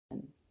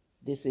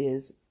This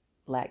is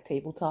Black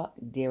Table Talk,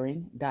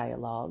 Daring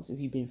Dialogues.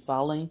 If you've been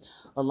following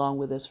along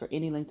with us for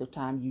any length of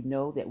time, you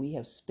know that we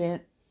have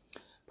spent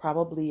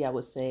probably, I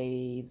would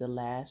say, the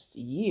last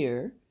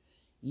year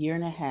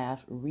and a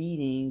half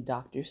reading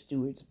Dr.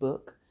 Stewart's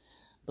book,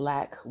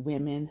 Black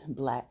Women,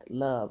 Black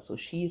Love. So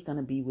she's going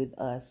to be with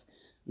us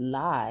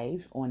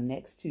live on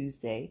next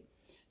Tuesday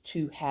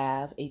to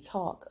have a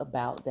talk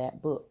about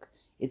that book.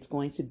 It's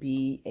going to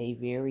be a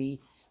very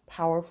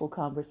powerful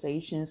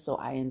conversation. So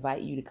I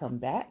invite you to come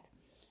back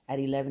at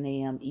 11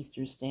 a.m.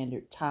 Eastern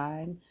Standard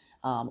Time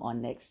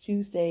on next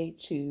Tuesday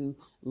to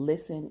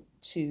listen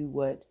to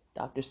what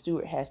Dr.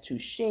 Stewart has to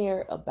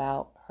share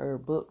about her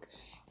book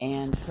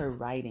and her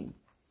writing.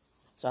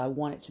 So I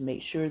wanted to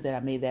make sure that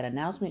I made that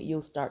announcement.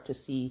 You'll start to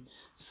see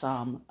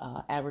some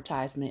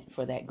advertisement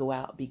for that go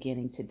out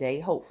beginning today,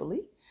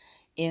 hopefully,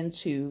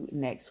 into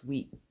next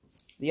week.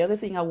 The other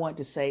thing I want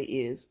to say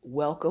is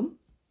welcome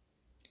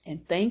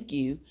and thank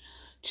you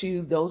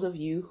to those of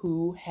you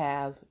who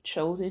have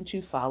chosen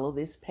to follow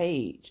this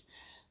page.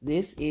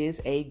 This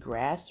is a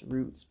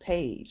grassroots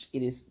page.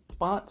 It is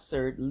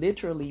sponsored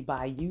literally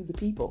by you, the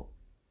people.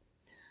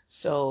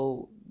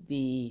 So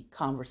the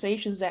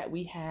conversations that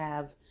we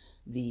have,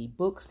 the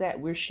books that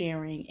we're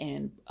sharing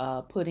and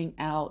putting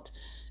out,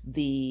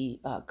 the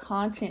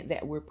content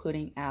that we're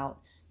putting out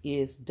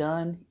is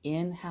done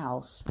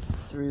in-house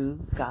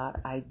through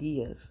God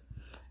Ideas.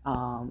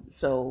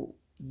 So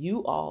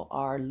you all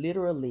are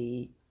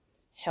literally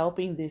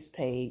helping this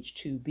page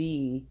to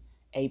be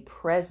a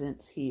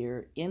presence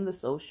here in the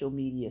social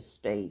media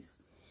space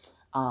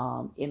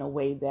in a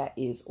way that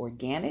is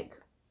organic,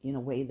 in a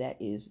way that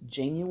is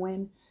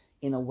genuine,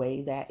 in a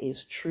way that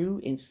is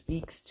true and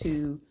speaks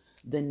to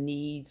the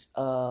needs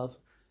of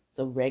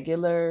the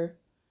regular,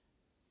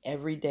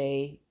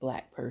 everyday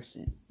Black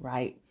person,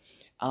 right?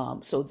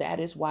 So that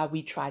is why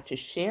we try to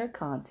share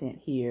content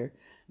here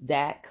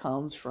that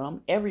comes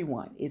from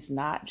everyone. It's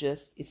not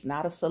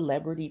a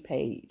celebrity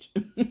page.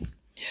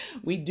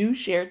 We do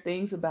share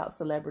things about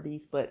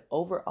celebrities, but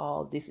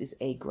overall, this is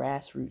a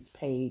grassroots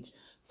page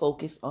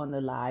focused on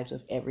the lives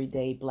of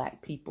everyday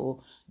Black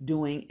people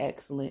doing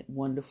excellent,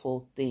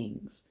 wonderful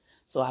things.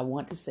 So I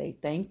want to say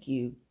thank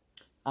you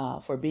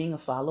for being a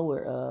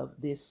follower of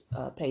this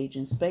page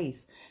and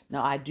space.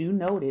 Now, I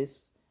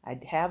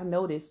have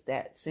noticed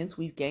that since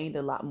we've gained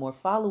a lot more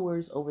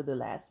followers over the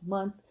last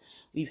month,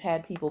 we've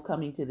had people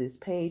coming to this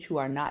page who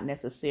are not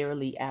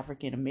necessarily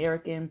African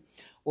American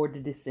or the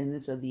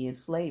descendants of the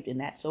enslaved, and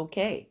that's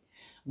okay.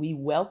 We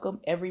welcome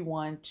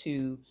everyone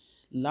to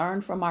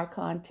learn from our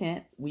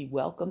content. We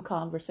welcome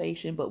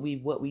conversation, but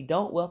what we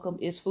don't welcome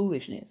is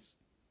foolishness.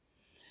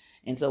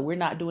 And so we're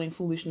not doing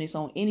foolishness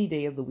on any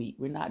day of the week.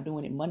 We're not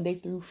doing it Monday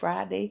through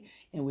Friday,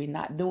 and we're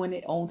not doing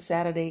it on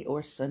Saturday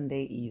or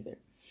Sunday either.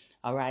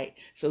 All right.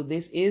 So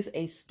this is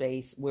a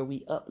space where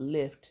we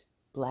uplift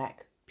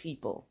Black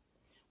people.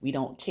 We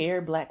don't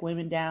tear Black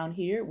women down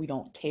here. We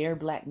don't tear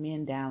Black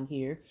men down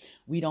here.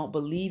 We don't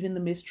believe in the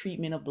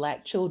mistreatment of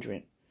Black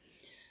children.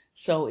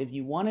 So if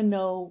you want to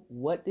know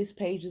what this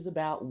page is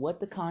about,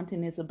 what the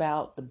content is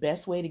about, the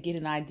best way to get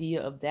an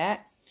idea of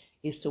that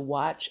is to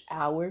watch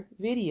our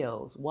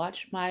videos,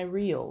 watch my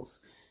reels,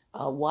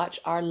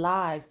 watch our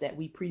lives that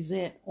we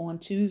present on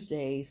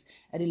Tuesdays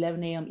at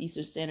 11 a.m.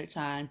 Eastern Standard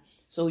Time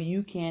so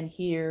you can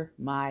hear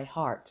my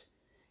heart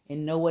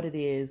and know what it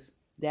is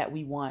that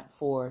we want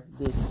for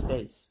this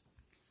space.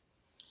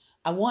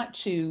 I want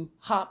to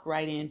hop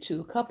right into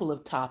a couple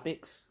of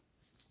topics.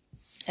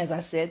 As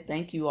I said,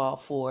 thank you all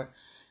for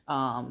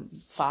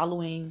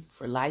following,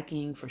 for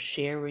liking, for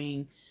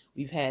sharing.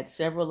 We've had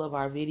several of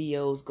our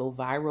videos go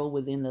viral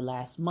within the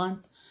last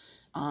month,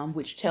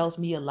 which tells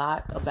me a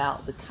lot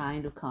about the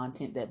kind of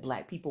content that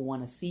Black people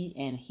want to see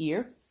and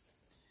hear.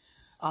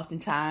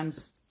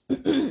 Oftentimes,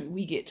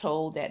 we get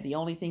told that the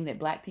only thing that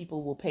Black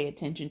people will pay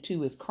attention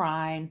to is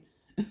crime,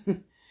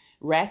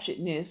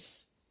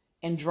 ratchetness,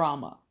 and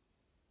drama.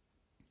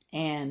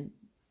 And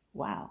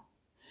wow,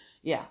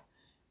 yeah,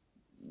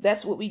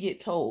 that's what we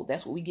get told.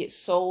 That's what we get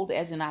sold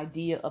as an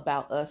idea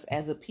about us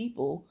as a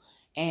people.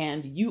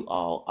 And you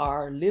all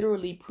are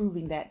literally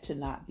proving that to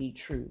not be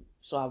true.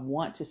 So I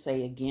want to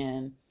say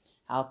again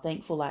how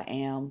thankful I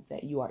am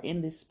that you are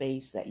in this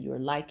space, that you're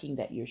liking,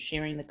 that you're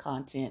sharing the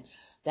content,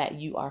 that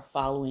you are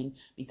following,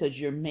 because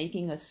you're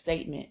making a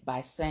statement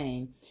by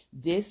saying,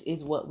 this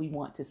is what we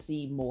want to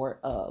see more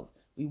of.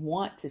 We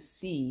want to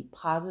see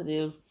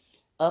positive,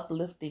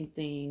 uplifting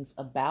things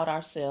about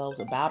ourselves,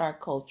 about our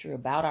culture,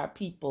 about our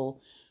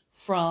people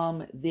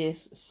from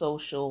this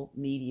social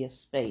media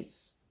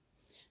space.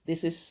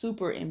 This is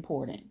super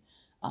important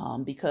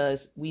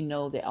because we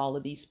know that all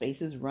of these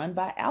spaces run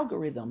by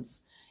algorithms.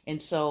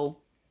 And so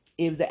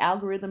if the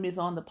algorithm is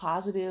on the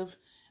positive,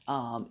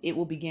 it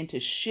will begin to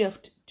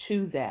shift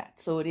to that.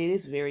 So it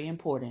is very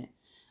important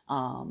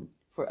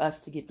for us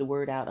to get the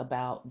word out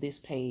about this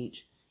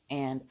page.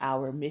 And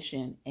our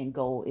mission and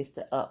goal is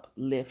to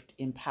uplift,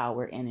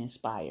 empower, and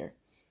inspire.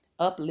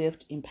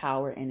 Uplift,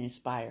 empower, and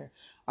inspire.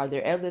 Are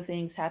there other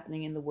things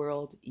happening in the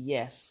world?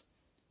 Yes.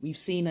 We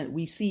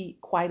see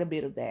quite a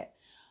bit of that.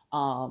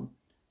 Um,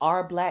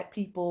 are Black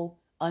people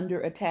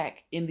under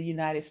attack in the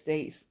United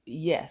States?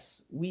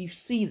 Yes, we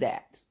see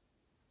that.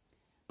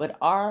 But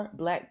are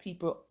Black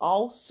people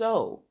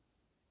also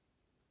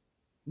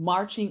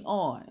marching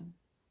on,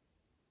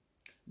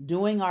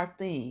 doing our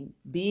thing,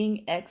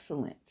 being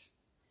excellent,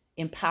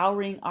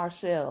 empowering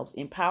ourselves,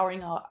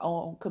 empowering our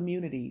own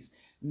communities,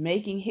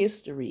 making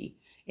history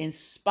in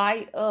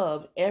spite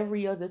of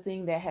every other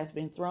thing that has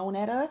been thrown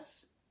at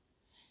us?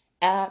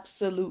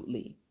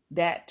 Absolutely.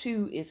 That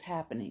too is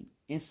happening.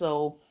 And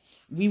so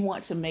we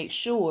want to make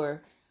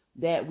sure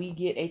that we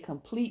get a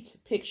complete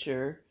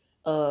picture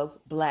of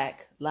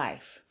Black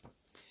life.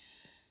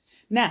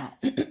 Now,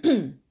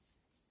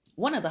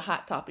 one of the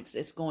hot topics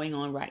that's going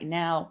on right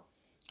now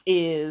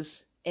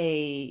is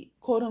a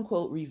quote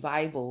unquote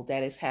revival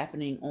that is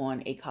happening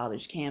on a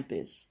college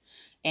campus.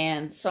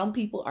 And some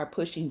people are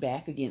pushing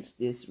back against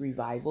this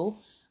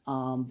revival.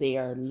 They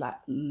are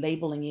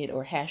labeling it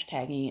or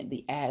hashtagging it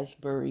the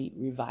Asbury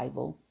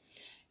Revival.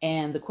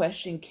 And the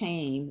question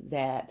came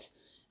that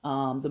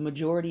the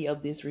majority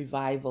of this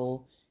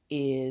revival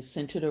is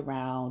centered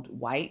around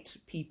white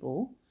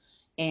people,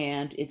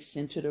 and it's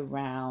centered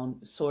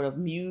around sort of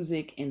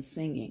music and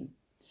singing.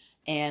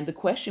 And the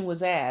question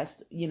was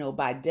asked,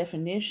 by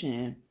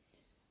definition,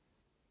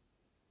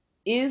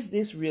 is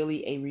this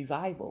really a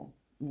revival?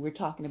 We're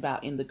talking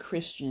about in the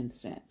Christian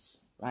sense,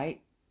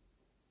 right?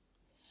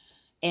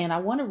 And I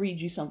want to read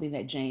you something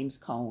that James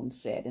Cone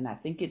said, and I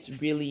think it's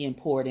really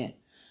important,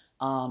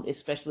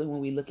 especially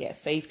when we look at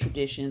faith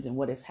traditions and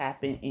what has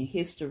happened in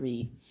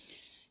history.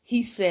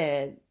 He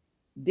said,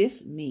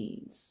 this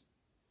means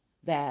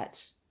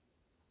that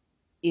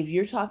if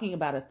you're talking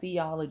about a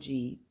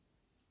theology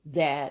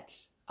that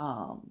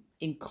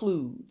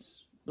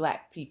includes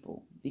Black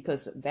people,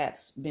 because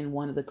that's been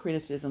one of the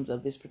criticisms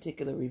of this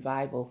particular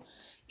revival,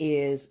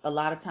 is a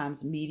lot of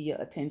times media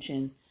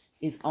attention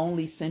is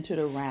only centered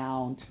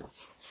around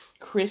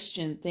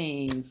Christian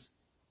things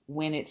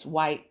when it's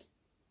white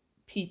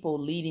people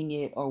leading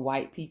it or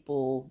white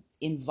people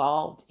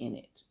involved in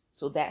it.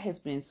 So that has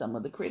been some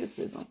of the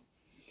criticism.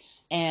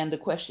 And the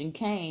question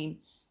came,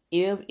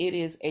 if it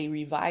is a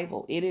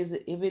revival, if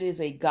it is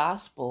a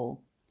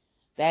gospel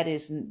that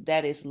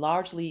is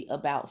largely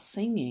about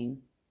singing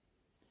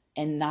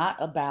and not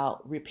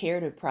about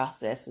reparative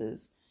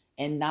processes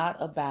and not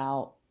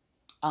about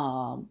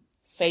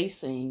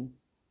facing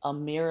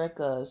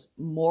America's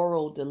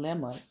moral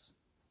dilemmas,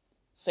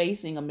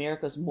 facing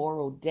America's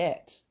moral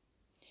debt,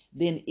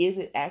 then is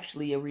it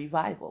actually a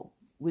revival?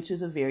 Which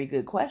is a very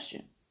good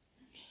question.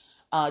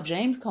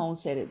 James Cone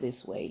said it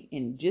this way,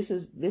 and this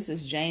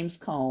is James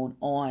Cone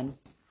on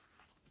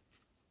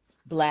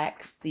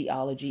Black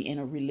theology and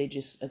a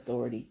religious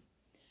authority.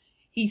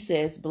 He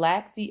says,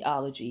 Black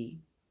theology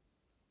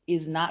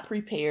is not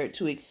prepared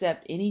to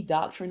accept any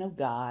doctrine of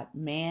God,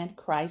 man,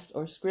 Christ,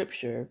 or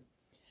Scripture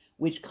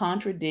which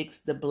contradicts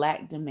the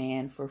Black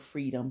demand for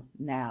freedom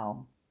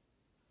now.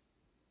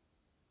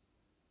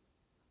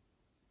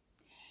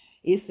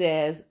 It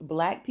says,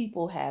 Black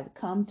people have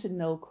come to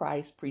know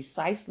Christ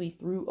precisely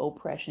through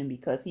oppression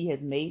because he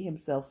has made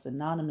himself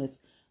synonymous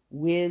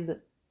with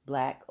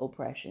Black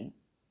oppression.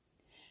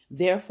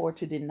 Therefore,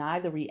 to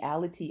deny the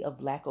reality of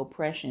Black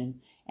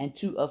oppression and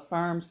to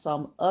affirm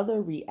some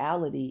other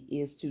reality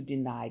is to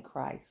deny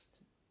Christ.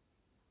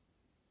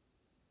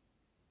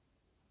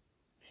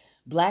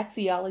 Black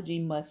theology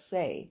must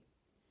say,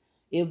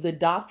 if the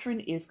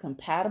doctrine is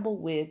compatible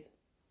with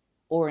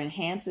or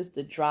enhances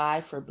the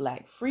drive for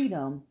Black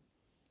freedom,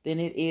 then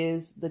it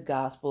is the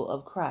gospel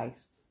of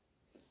Christ.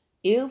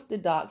 If the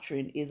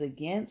doctrine is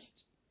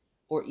against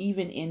or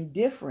even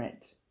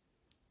indifferent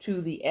to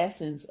the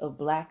essence of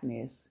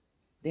Blackness,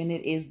 then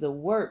it is the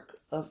work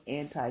of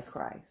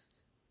Antichrist.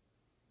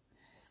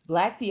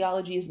 Black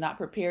theology is not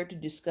prepared to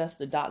discuss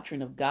the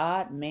doctrine of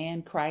God,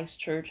 man, Christ,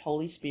 church,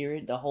 Holy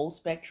Spirit, the whole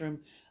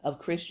spectrum of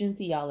Christian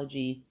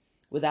theology,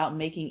 without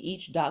making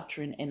each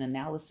doctrine an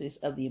analysis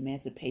of the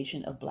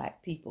emancipation of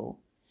Black people.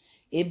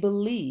 It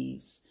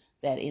believes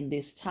that in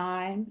this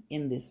time,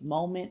 in this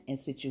moment and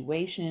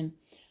situation,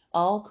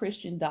 all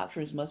Christian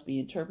doctrines must be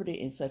interpreted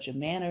in such a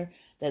manner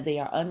that they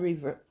are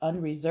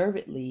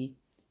unreservedly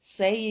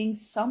saying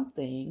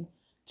something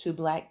to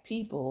Black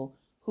people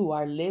who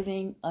are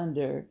living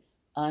under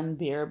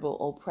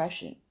unbearable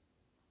oppression.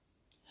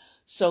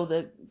 So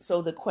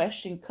the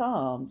question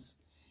comes,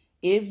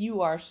 if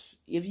you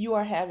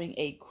are having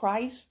a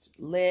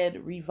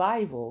Christ-led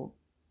revival,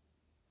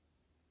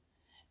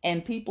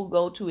 and people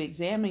go to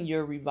examine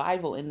your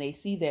revival and they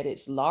see that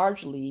it's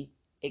largely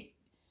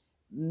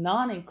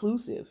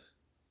non-inclusive.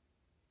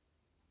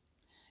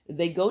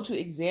 They go to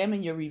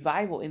examine your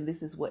revival and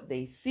this is what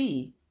they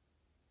see,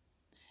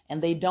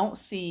 and they don't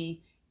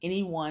see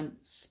anyone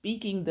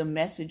speaking the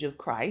message of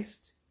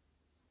Christ,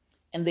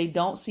 and they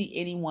don't see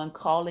anyone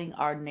calling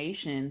our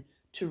nation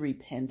to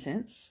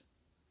repentance,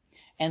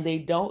 and they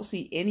don't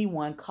see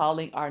anyone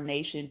calling our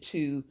nation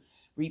to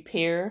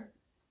repair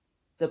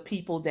the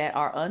people that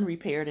are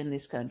unrepaired in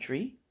this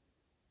country,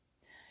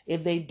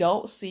 if they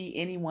don't see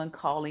anyone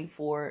calling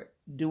for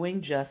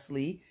doing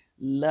justly,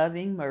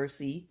 loving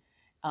mercy,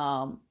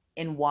 and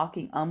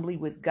walking humbly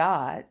with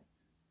God,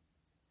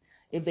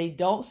 if they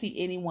don't see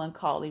anyone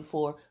calling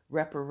for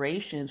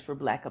reparations for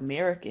Black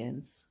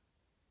Americans,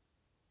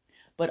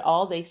 but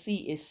all they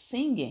see is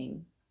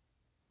singing,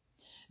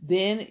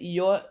 then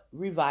your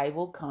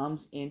revival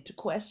comes into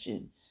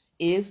question.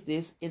 Is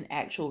this an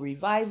actual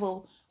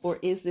revival, or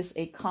is this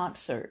a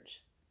concert?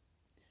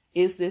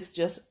 Is this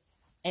just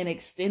an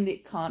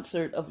extended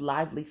concert of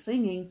lively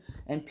singing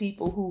and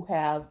people who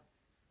have,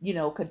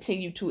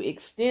 continue to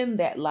extend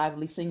that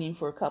lively singing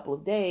for a couple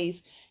of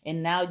days,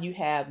 and now you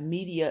have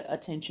media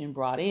attention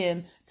brought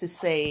in to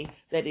say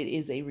that it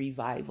is a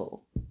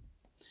revival?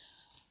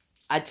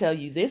 I tell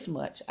you this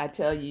much. I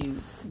tell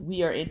you,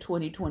 we are in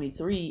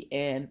 2023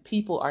 and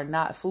people are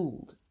not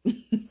fooled.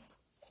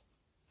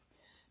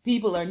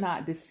 People are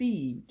not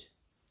deceived.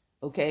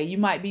 Okay, you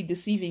might be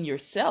deceiving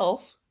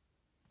yourself,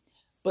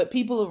 but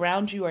people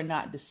around you are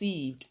not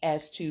deceived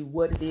as to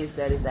what it is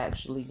that is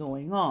actually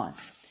going on.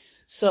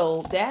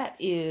 So that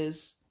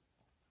is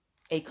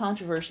a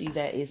controversy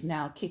that is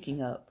now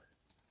kicking up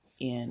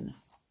in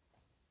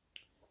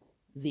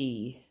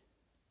the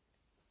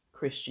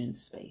Christian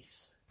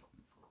space.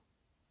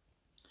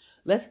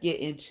 Let's get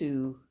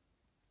into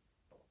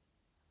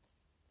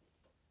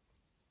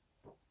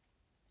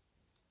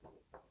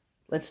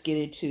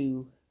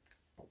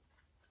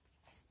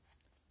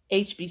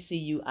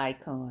HBCU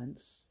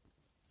icons.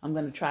 I'm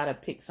going to try to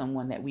pick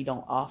someone that we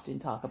don't often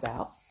talk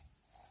about.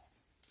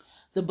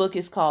 The book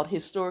is called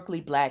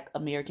Historically Black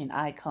American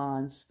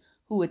Icons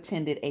Who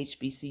Attended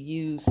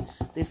HBCUs.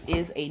 This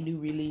is a new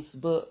release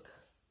book,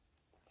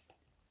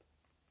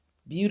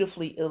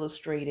 beautifully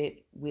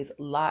illustrated with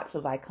lots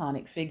of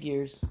iconic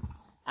figures.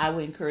 I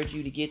would encourage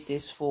you to get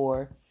this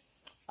for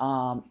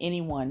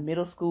anyone,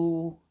 middle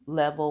school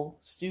level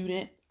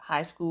student,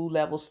 high school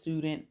level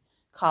student,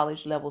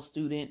 college level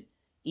student,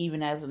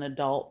 even as an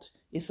adult.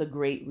 It's a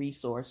great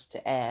resource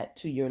to add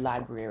to your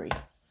library.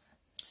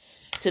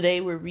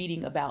 Today we're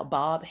reading about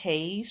Bob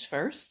Hayes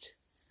first,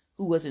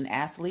 who was an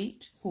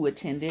athlete who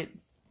attended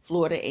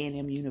Florida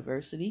A&M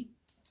University.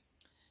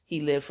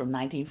 He lived from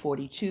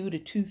 1942 to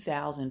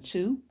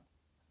 2002.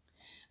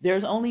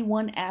 There's only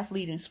one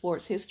athlete in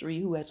sports history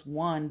who has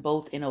won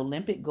both an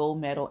Olympic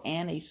gold medal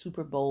and a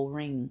Super Bowl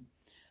ring,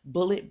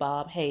 Bullet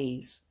Bob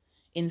Hayes.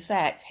 In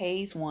fact,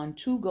 Hayes won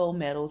 2 gold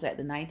medals at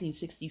the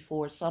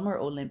 1964 Summer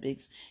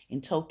Olympics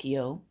in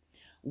Tokyo,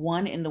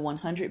 one in the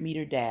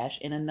 100-meter dash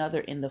and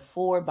another in the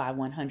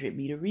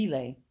 4x100-meter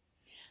relay.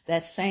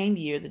 That same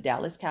year, the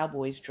Dallas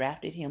Cowboys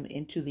drafted him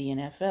into the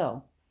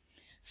NFL.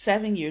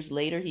 7 years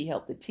later, he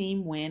helped the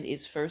team win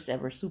its first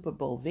ever Super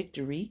Bowl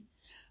victory.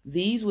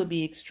 These would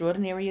be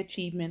extraordinary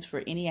achievements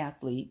for any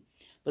athlete,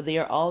 but they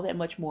are all that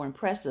much more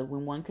impressive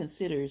when one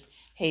considers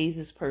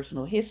Hayes'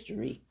 personal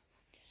history.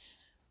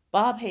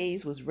 Bob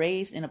Hayes was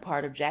raised in a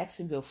part of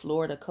Jacksonville,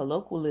 Florida,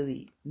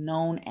 colloquially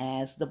known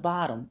as the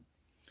Bottom.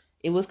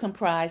 It was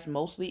comprised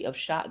mostly of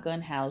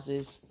shotgun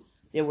houses.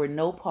 There were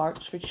no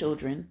parks for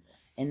children,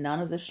 and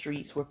none of the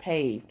streets were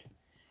paved.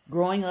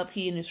 Growing up,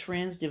 he and his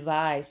friends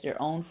devised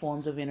their own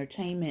forms of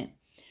entertainment,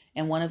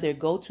 and one of their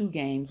go-to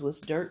games was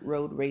dirt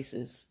road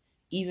races.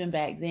 Even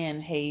back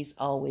then, Hayes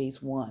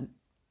always won.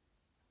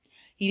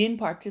 He didn't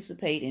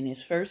participate in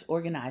his first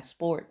organized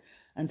sport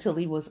until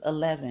he was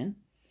 11,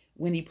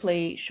 when he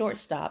played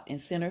shortstop in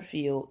center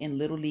field in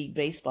Little League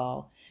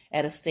Baseball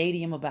at a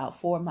stadium about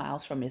 4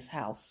 miles from his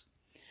house.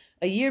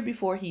 A year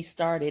before he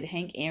started,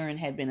 Hank Aaron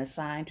had been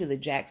assigned to the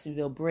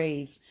Jacksonville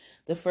Braves,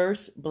 the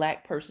first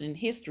Black person in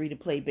history to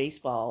play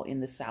baseball in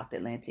the South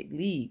Atlantic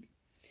League.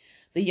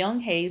 The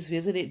young Hayes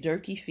visited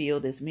Durkee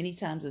Field as many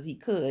times as he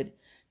could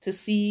to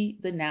see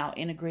the now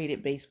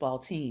integrated baseball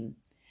team.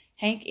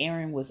 Hank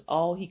Aaron was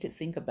all he could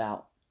think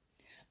about.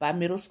 By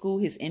middle school,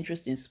 his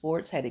interest in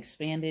sports had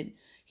expanded.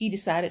 He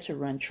decided to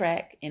run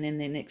track, and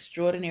in an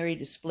extraordinary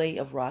display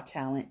of raw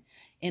talent,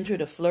 entered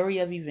a flurry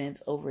of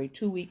events over a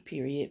 2-week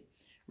period: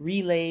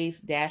 relays,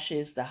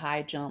 dashes, the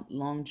high jump,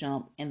 long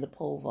jump, and the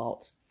pole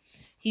vault.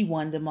 He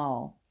won them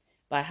all.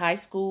 By high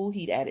school,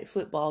 he'd added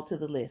football to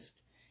the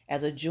list.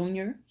 As a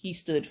junior, he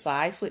stood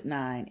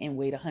 5'9" and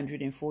weighed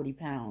 140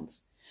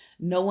 pounds.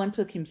 No one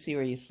took him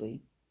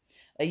seriously.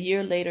 A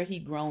year later,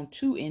 he'd grown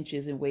 2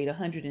 inches and weighed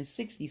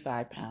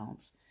 165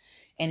 pounds.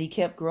 And he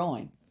kept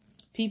growing.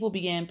 People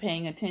began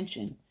paying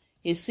attention.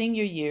 His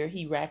senior year,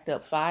 he racked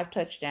up 5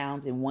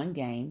 touchdowns in one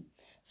game,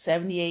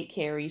 78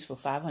 carries for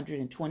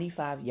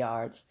 525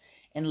 yards,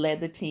 and led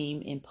the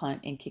team in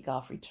punt and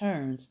kickoff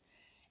returns,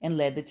 and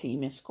led the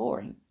team in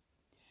scoring.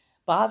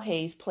 Bob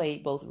Hayes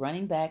played both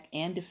running back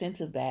and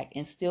defensive back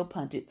and still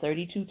punted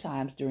 32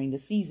 times during the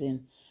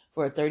season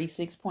for a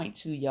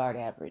 36.2-yard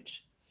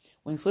average.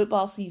 When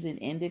football season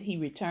ended, he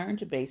returned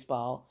to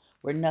baseball,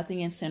 where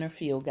nothing in center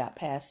field got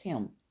past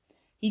him.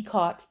 He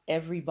caught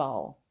every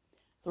ball.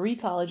 3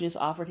 colleges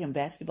offered him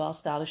basketball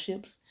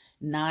scholarships,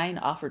 9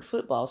 offered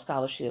football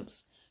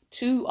scholarships,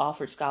 2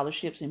 offered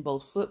scholarships in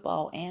both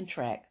football and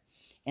track,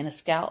 and a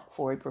scout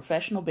for a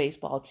professional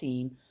baseball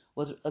team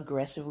was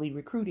aggressively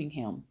recruiting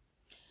him.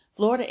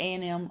 Florida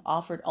A&M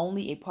offered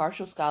only a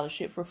partial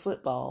scholarship for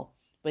football,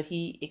 but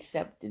he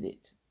accepted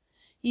it.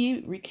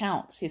 He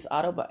recounts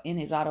in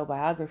his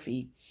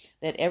autobiography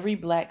that every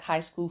black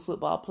high school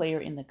football player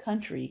in the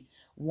country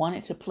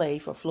wanted to play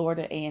for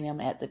Florida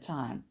A&M at the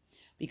time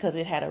because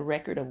it had a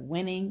record of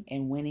winning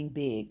and winning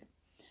big.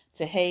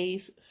 To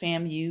Hayes,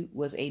 FAMU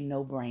was a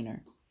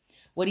no-brainer.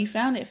 What he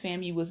found at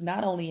FAMU was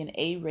not only an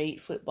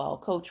A-rate football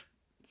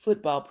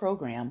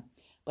program,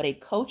 but a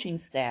coaching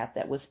staff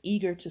that was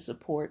eager to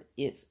support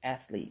its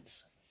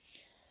athletes.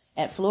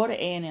 At Florida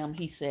A&M,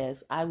 he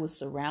says, I was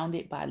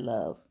surrounded by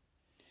love.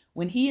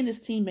 When he and his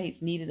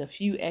teammates needed a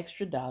few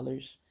extra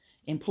dollars,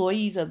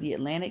 employees of the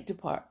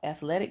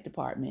athletic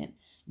department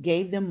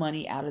gave them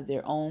money out of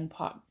their own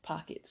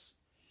pockets.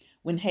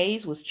 When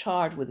Hayes was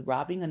charged with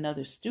robbing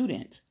another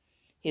student,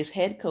 his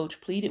head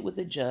coach pleaded with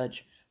the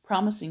judge,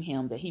 promising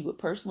him that he would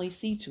personally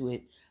see to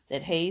it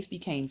that Hayes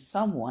became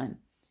someone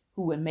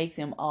who would make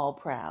them all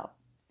proud.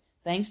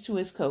 Thanks to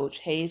his coach,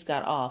 Hayes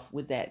got off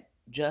with that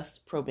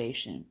just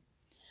probation.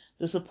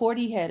 The support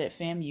he had at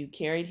FAMU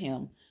carried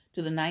him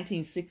to the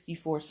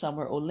 1964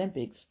 Summer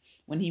Olympics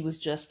when he was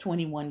just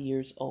 21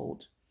 years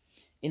old.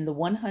 In the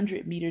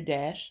 100-meter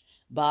dash,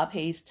 Bob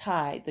Hayes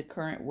tied the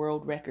current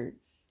world record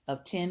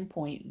of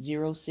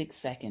 10.06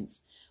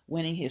 seconds,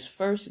 winning his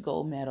first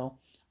gold medal,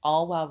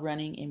 all while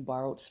running in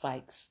borrowed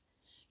spikes.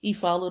 He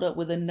followed up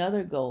with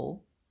another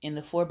gold in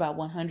the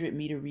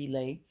 4x100-meter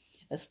relay,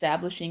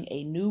 establishing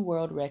a new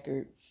world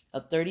record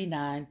of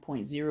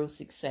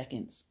 39.06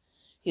 seconds.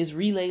 His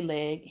relay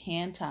leg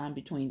hand time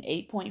between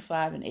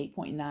 8.5 and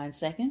 8.9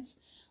 seconds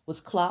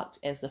was clocked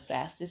as the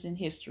fastest in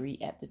history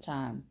at the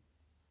time.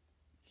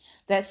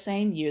 That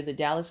same year, the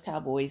Dallas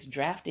Cowboys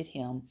drafted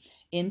him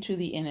into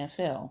the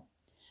NFL.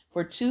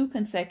 For 2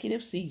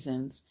 consecutive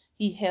seasons,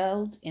 he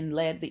held and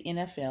led the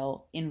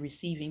NFL in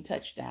receiving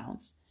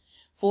touchdowns.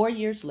 4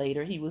 years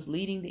later, he was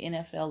leading the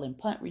NFL in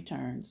punt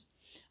returns,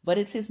 but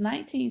it's his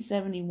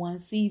 1971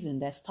 season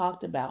that's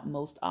talked about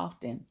most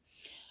often.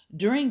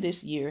 During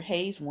this year,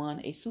 Hayes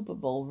won a Super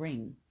Bowl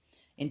ring.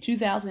 In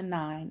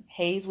 2009,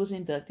 Hayes was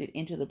inducted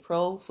into the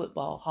Pro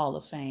Football Hall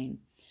of Fame.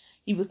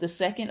 He was the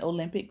second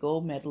Olympic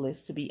gold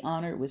medalist to be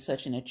honored with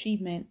such an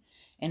achievement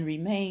and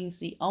remains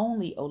the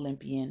only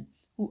Olympian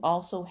who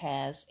also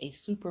has a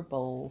Super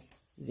Bowl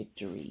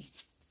victory.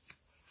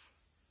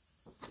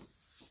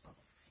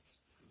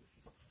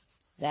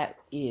 That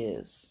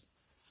is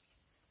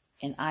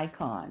an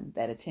icon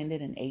that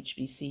attended an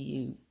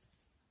HBCU.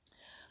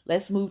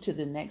 Let's move to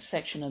the next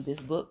section of this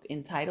book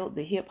entitled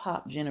The Hip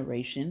Hop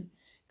Generation,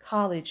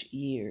 College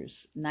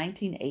Years,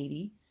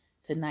 1980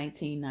 to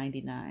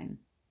 1999.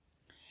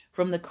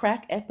 From the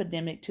crack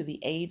epidemic to the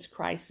AIDS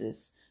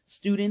crisis,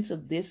 students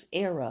of this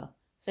era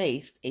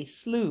faced a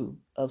slew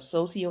of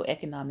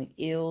socioeconomic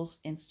ills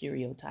and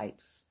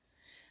stereotypes.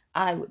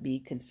 I would be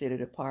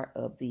considered a part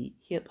of the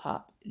hip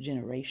hop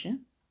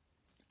generation.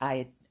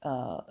 I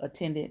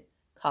attended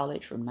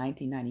college from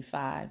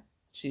 1995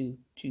 to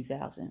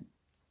 2000.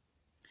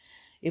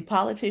 If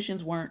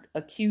politicians weren't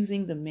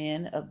accusing the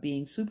men of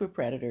being super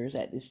predators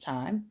at this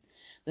time,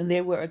 then they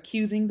were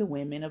accusing the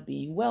women of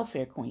being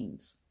welfare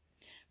queens.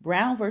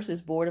 Brown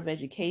versus Board of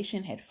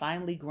Education had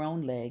finally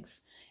grown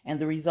legs, and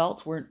the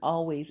results weren't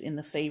always in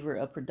the favor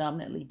of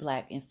predominantly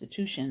black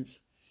institutions.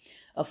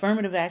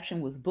 Affirmative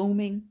action was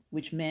booming,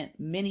 which meant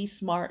many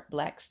smart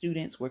black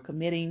students were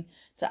committing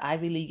to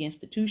Ivy League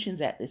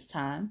institutions at this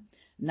time,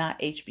 not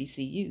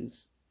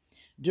HBCUs.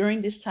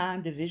 During this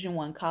time, Division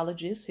I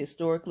colleges,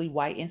 historically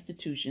white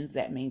institutions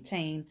that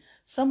maintain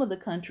some of the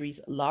country's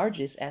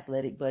largest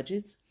athletic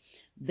budgets,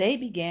 they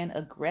began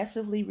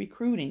aggressively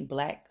recruiting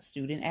black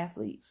student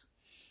athletes.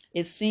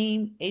 It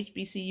seemed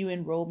HBCU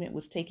enrollment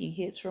was taking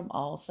hits from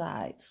all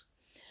sides.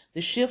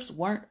 The shifts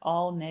weren't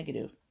all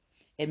negative.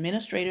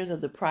 Administrators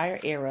of the prior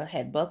era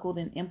had buckled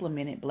and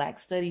implemented Black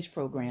Studies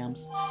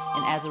programs,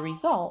 and as a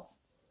result,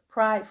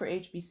 pride for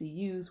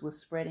HBCUs was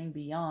spreading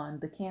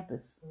beyond the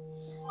campus.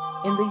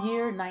 In the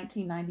year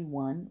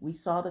 1991, we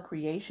saw the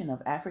creation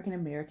of African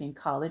American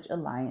College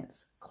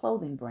Alliance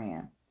clothing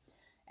brand.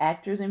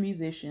 Actors and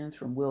musicians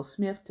from Will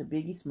Smith to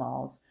Biggie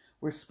Smalls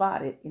were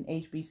spotted in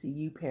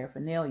HBCU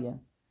paraphernalia.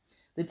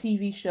 The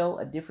TV show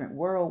A Different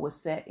World was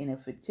set in a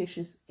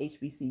fictitious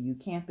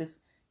HBCU campus,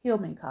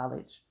 Hillman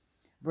College,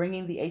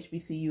 bringing the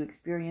HBCU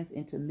experience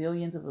into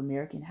millions of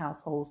American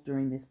households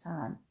during this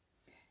time.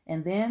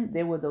 And then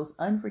there were those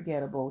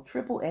unforgettable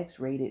XXX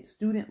rated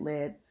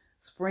student-led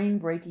spring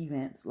break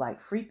events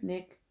like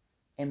Freaknik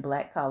and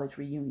Black College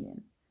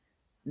Reunion,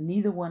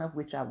 neither one of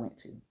which I went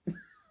to.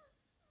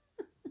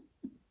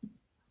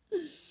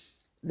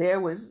 There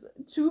was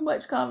too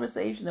much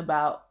conversation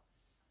about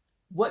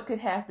what could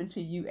happen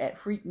to you at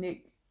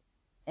Freaknik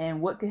and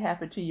what could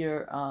happen to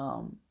your,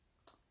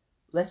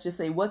 let's just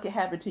say, what could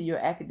happen to your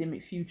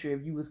academic future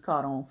if you was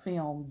caught on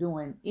film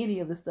doing any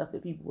of the stuff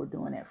that people were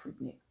doing at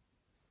Freaknik.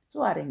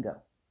 So I didn't go.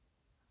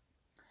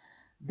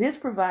 This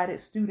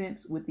provided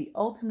students with the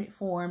ultimate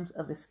forms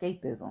of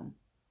escapism.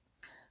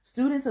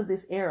 Students of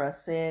this era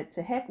said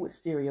to heck with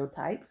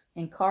stereotypes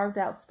and carved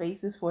out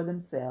spaces for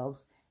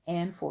themselves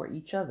and for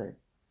each other.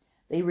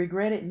 They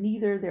regretted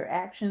neither their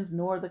actions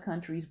nor the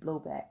country's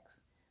blowbacks.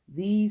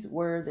 These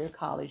were their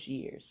college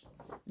years.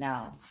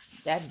 Now,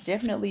 that's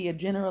definitely a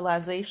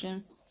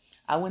generalization.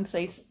 I wouldn't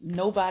say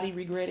nobody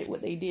regretted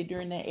what they did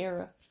during that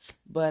era,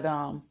 but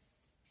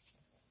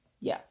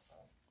yeah.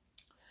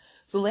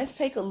 So let's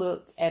take a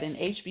look at an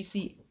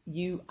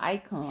HBCU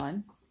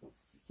icon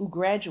who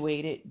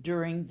graduated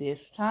during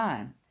this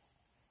time.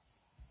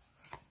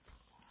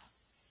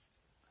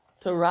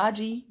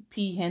 Taraji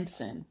P.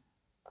 Henson.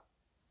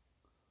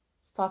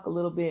 Let's talk a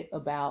little bit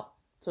about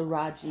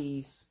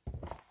Taraji's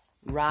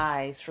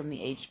rise from the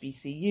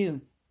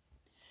HBCU.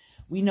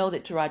 We know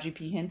that Taraji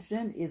P.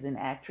 Henson is an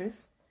actress.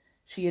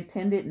 She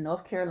attended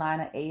North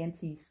Carolina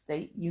A&T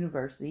State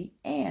University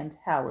and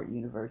Howard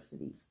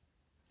University.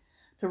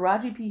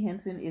 Taraji P.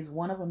 Henson is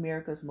one of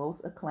America's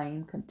most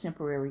acclaimed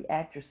contemporary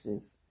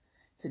actresses.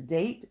 To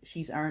date,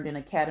 she's earned an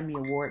Academy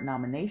Award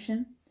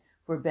nomination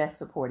for Best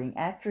Supporting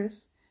Actress,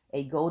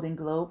 a Golden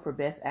Globe for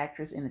Best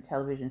Actress in a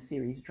Television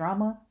Series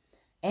Drama,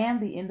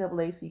 and the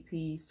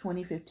NAACP's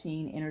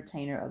 2015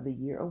 Entertainer of the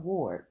Year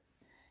Award.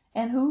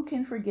 And who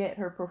can forget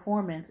her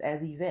performance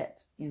as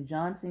Yvette in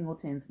John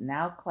Singleton's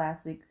now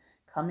classic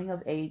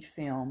coming-of-age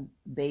film,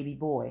 Baby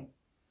Boy?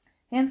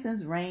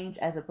 Henson's range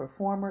as a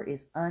performer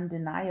is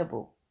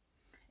undeniable,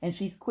 and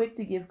she's quick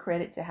to give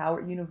credit to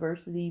Howard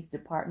University's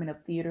Department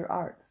of Theater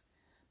Arts,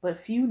 but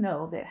few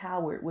know that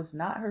Howard was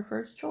not her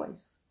first choice.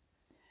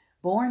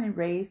 Born and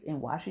raised in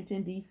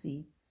Washington,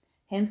 D.C.,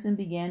 Henson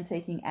began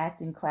taking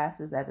acting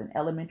classes as an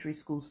elementary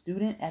school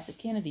student at the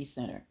Kennedy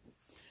Center.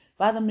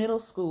 By the middle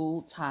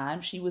school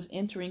time, she was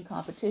entering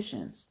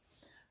competitions.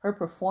 Her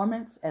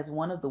performance as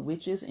one of the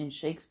witches in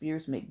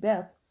Shakespeare's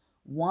Macbeth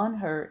won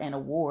her an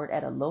award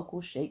at a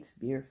local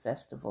Shakespeare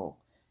festival.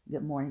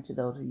 Good morning to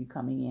those of you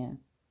coming in.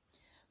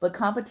 But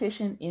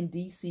competition in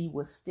D.C.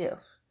 was stiff.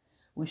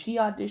 When she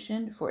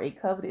auditioned for a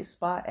coveted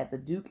spot at the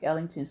Duke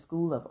Ellington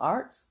School of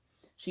Arts,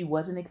 she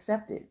wasn't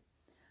accepted.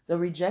 The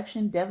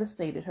rejection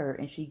devastated her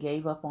and she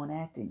gave up on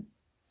acting.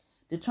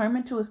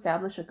 Determined to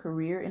establish a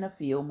career in a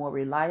field more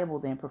reliable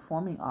than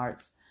performing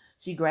arts,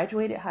 she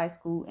graduated high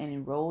school and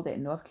enrolled at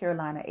North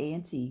Carolina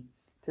A&T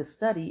to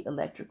study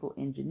electrical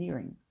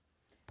engineering.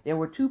 There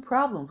were two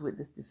problems with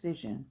this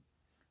decision.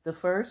 The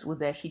first was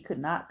that she could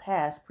not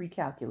pass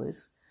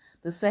pre-calculus.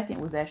 The second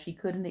was that she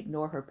couldn't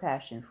ignore her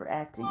passion for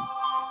acting.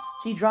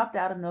 She dropped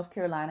out of North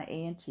Carolina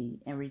A&T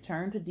and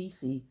returned to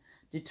D.C.,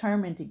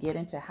 determined to get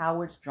into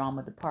Howard's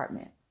drama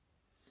department.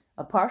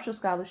 A partial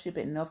scholarship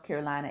at North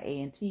Carolina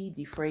A&T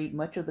defrayed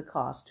much of the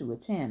cost to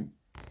attend.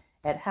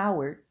 At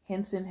Howard,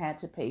 Henson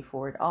had to pay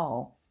for it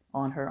all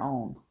on her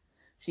own.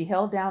 She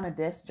held down a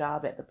desk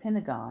job at the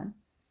Pentagon,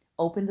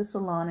 opened a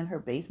salon in her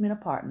basement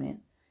apartment,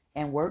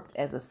 and worked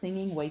as a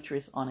singing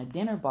waitress on a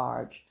dinner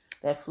barge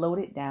that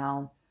floated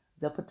down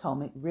the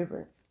Potomac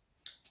River.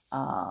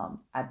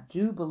 I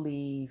do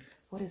believe,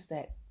 what is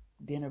that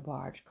dinner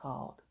barge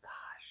called?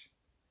 Gosh.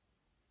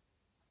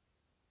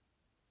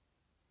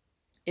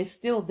 It's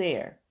still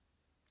there.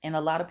 And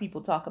a lot of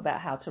people talk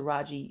about how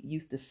Taraji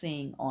used to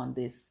sing on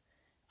this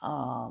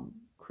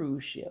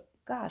cruise ship.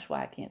 Gosh,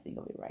 why I can't think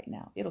of it right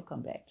now. It'll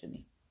come back to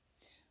me.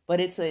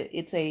 But it's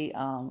a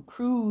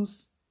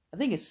cruise. I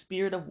think it's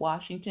Spirit of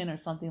Washington or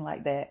something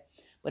like that.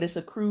 But it's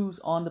a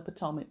cruise on the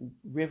Potomac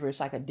River. It's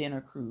like a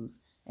dinner cruise,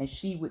 and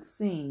she would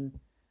sing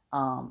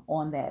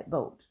on that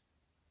boat.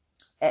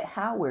 At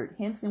Howard,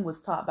 Henson was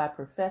taught by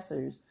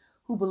professors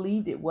who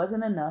believed it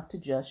wasn't enough to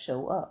just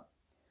show up.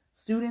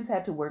 Students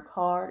had to work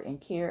hard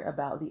and care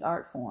about the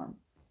art form.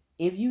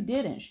 If you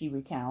didn't, she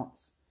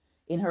recounts,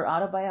 in her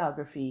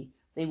autobiography,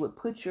 they would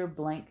put your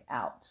blank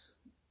out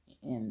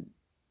in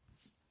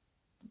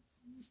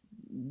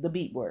the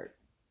beat word.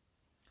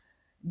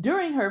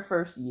 During her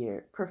first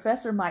year,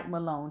 Professor Mike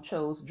Malone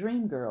chose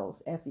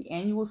Dreamgirls as the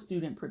annual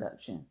student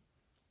production.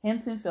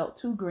 Henson felt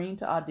too green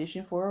to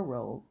audition for a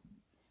role,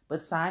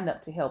 but signed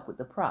up to help with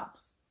the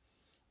props.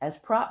 As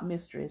prop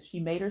mistress,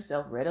 she made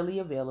herself readily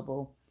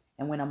available,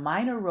 and when a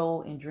minor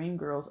role in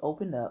Dreamgirls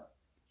opened up,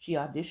 she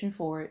auditioned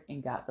for it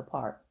and got the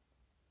part.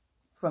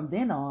 From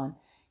then on,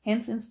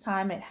 Henson's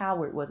time at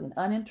Howard was an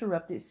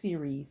uninterrupted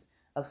series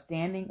of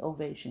standing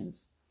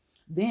ovations.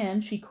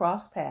 Then she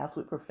crossed paths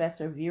with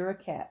Professor Vera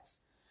Katz.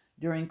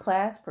 During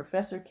class,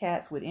 Professor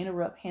Katz would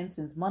interrupt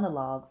Henson's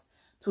monologues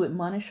to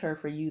admonish her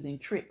for using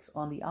tricks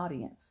on the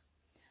audience.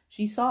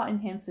 She saw in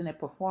Henson a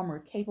performer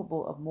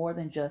capable of more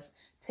than just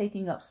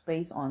taking up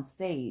space on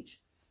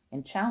stage,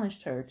 and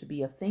challenged her to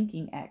be a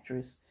thinking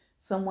actress,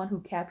 someone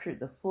who captured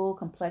the full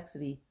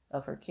complexity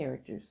of her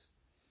characters.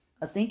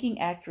 A thinking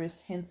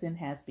actress Henson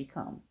has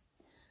become.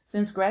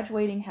 Since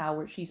graduating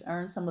Howard, she's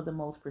earned some of the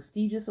most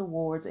prestigious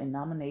awards and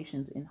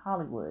nominations in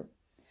Hollywood.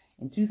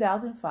 In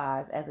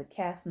 2005, as a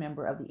cast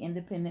member of the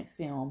independent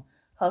film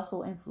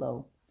Hustle and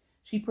Flow,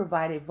 she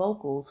provided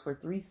vocals for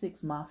 3 6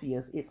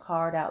 Mafia's It's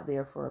Hard Out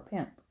There for a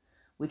Pimp,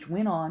 which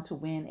went on to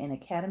win an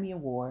Academy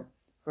Award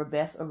for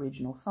Best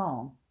Original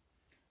Song.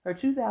 Her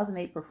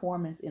 2008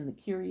 performance in The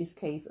Curious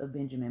Case of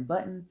Benjamin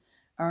Button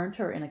earned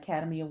her an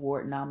Academy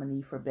Award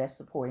nominee for Best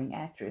Supporting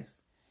Actress.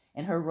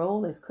 and her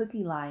role as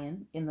Cookie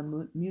Lyon in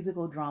the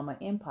musical drama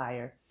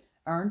Empire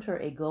earned her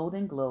a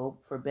Golden Globe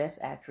for Best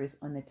Actress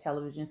on the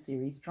television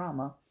series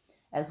drama,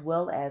 as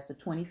well as the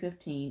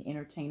 2015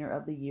 Entertainer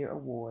of the Year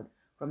award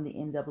from the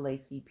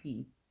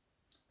NAACP.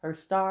 Her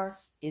star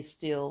is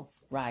still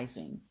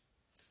rising.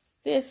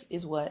 This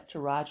is what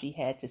Taraji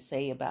had to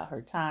say about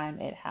her time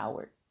at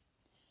Howard.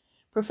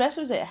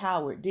 Professors at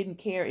Howard didn't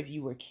care if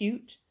you were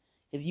cute,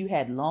 if you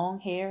had long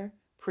hair,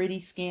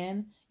 pretty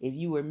skin, if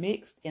you were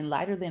mixed and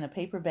lighter than a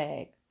paper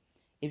bag,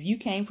 if you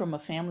came from a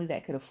family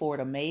that could afford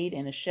a maid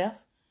and a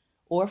chef,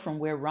 or from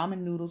where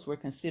ramen noodles were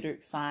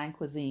considered fine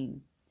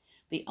cuisine.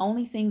 The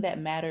only thing that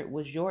mattered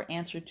was your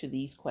answer to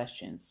these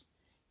questions.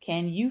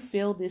 Can you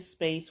fill this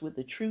space with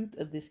the truth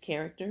of this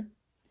character?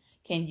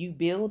 Can you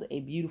build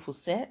a beautiful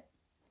set?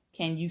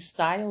 Can you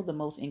style the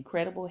most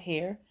incredible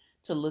hair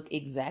to look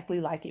exactly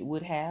like it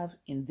would have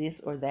in this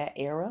or that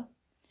era?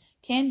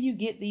 Can you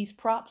get these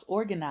props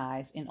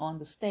organized and on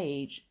the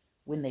stage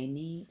when they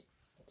need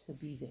to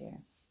be there?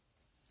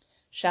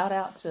 Shout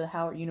out to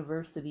Howard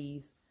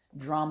University's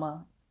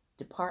drama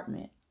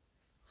department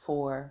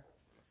for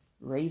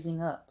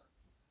raising up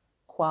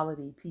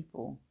quality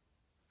people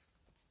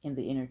in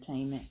the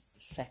entertainment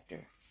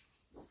sector.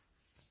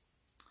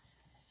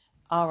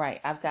 All right,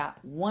 I've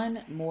got one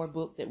more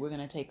book that we're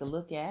going to take a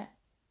look at,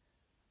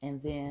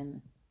 and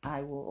then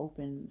I will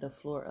open the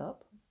floor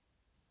up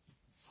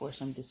for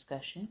some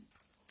discussion.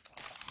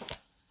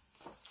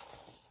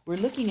 We're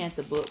looking at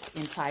the book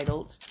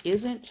entitled,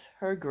 Isn't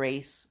Her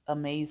Grace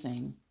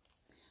Amazing?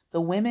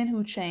 The Women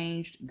Who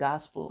Changed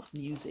Gospel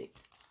Music.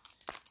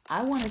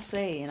 I want to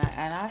say, and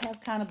I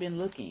have kind of been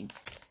looking,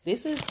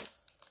 this is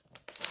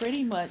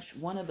pretty much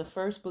one of the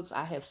first books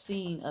I have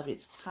seen of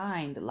its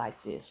kind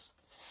like this,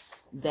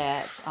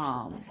 that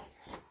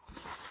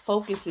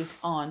focuses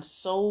on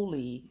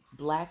solely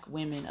Black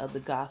women of the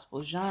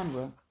gospel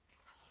genre.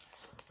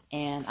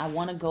 And I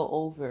want to go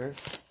over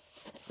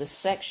the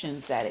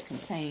sections that it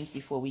contains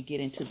before we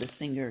get into the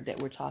singer that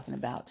we're talking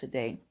about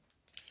today.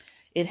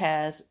 It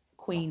has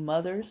Queen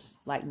Mothers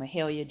like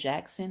Mahalia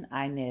Jackson,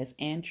 Inez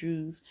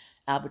Andrews,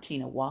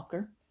 Albertina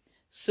Walker,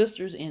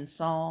 Sisters in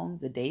Song,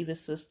 the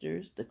Davis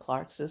Sisters, the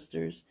Clark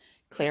Sisters,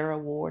 Clara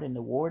Ward and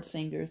the Ward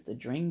Singers, the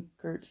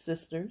Drinkard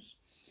Sisters,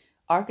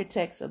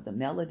 Architects of the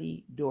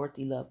Melody,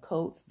 Dorothy Love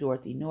Coates,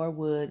 Dorothy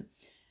Norwood,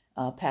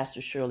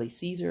 Pastor Shirley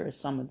Caesar are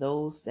some of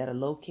those that are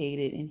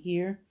located in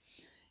here,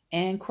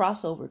 and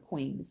crossover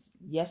queens.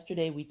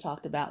 Yesterday we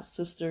talked about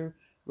Sister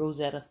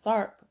Rosetta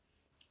Tharpe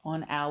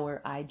on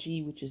our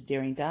IG, which is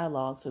Daring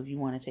Dialogue. So if you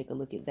want to take a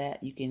look at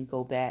that, you can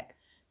go back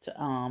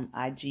to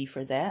IG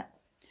for that.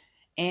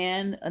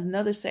 And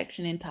another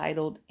section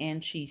entitled,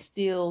 And She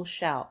Still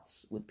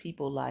Shouts, with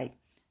people like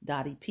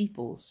Dottie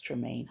Peoples,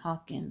 Tremaine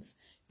Hawkins,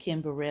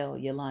 Kim Burrell,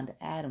 Yolanda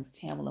Adams,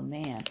 Tamela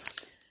Mann.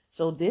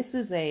 So this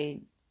is a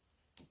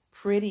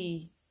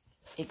pretty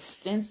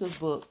extensive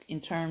book in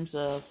terms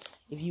of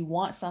if you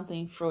want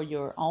something for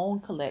your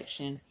own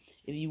collection,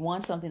 if you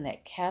want something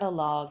that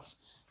catalogs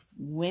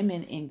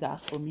women in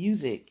gospel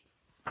music,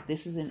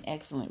 this is an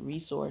excellent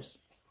resource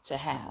to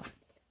have.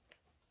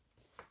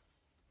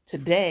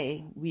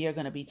 Today, we are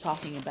going to be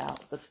talking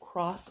about the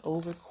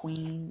crossover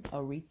queen,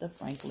 Aretha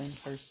Franklin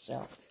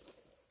herself.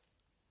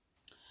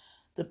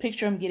 The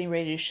picture I'm getting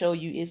ready to show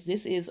you is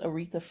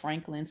Aretha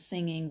Franklin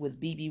singing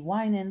with BeBe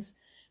Winans,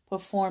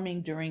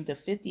 performing during the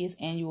 50th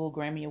Annual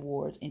Grammy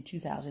Awards in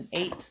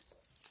 2008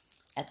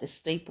 at the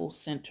Staples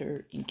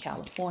Center in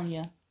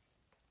California.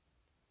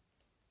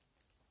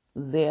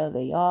 There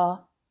they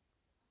are.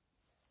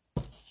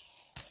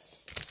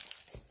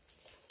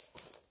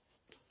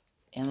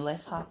 And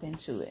let's hop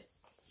into it.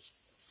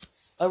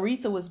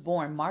 Aretha was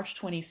born March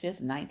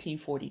 25th,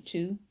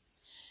 1942.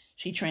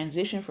 She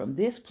transitioned from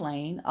this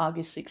plane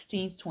August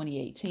 16th,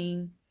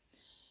 2018.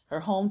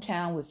 Her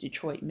hometown was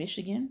Detroit,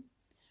 Michigan.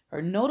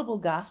 Her notable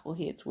gospel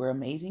hits were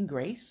Amazing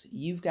Grace,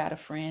 You've Got a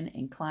Friend,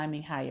 and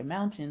Climbing Higher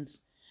Mountains.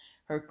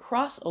 Her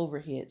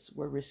crossover hits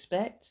were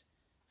Respect,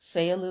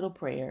 Say a Little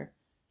Prayer,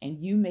 and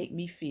You Make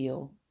Me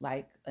Feel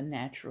Like a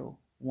Natural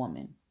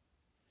Woman.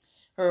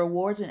 Her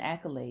awards and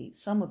accolades,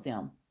 some of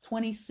them,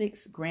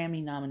 26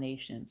 Grammy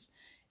nominations,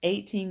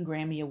 18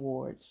 Grammy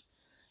Awards.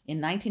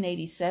 In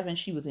 1987,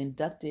 she was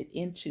inducted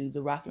into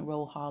the Rock and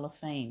Roll Hall of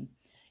Fame.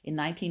 In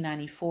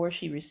 1994,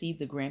 she received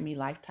the Grammy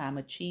Lifetime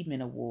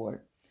Achievement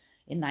Award.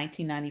 In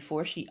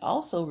 1994, she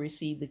also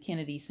received the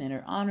Kennedy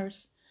Center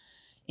Honors.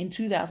 In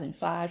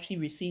 2005, she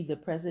received the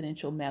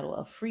Presidential Medal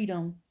of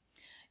Freedom.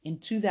 In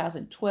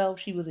 2012,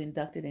 she was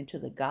inducted into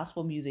the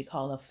Gospel Music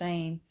Hall of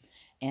Fame.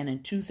 And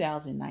in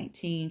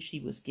 2019, she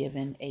was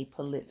given a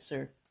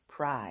Pulitzer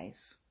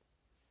Prize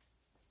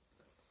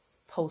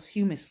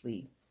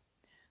posthumously.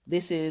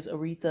 This is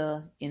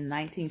Aretha in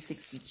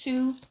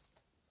 1962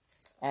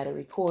 at a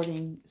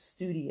recording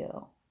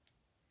studio.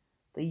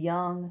 The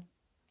young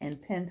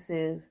and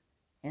pensive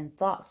and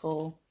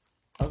thoughtful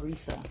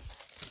Aretha.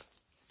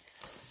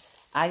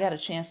 I got a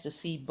chance to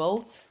see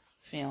both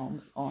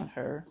films on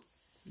her.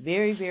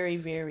 Very, very,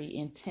 very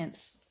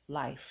intense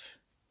life.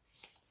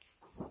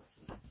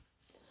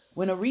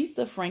 When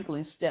Aretha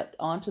Franklin stepped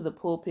onto the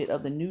pulpit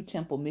of the New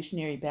Temple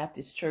Missionary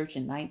Baptist Church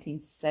in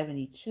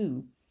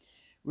 1972,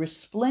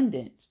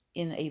 resplendent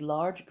in a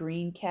large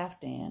green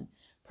caftan,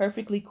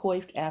 perfectly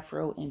coiffed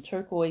afro, and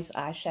turquoise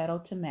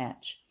eyeshadow to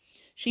match,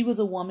 she was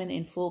a woman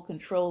in full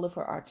control of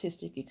her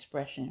artistic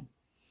expression.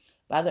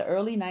 By the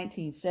early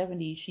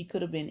 1970s, she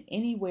could have been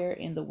anywhere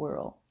in the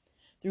world.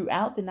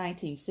 Throughout the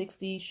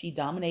 1960s, she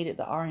dominated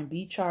the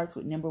R&B charts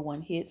with number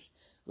one hits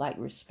like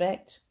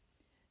Respect,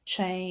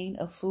 Chain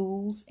of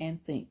Fools,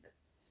 and Think.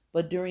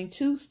 But during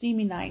two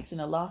steamy nights in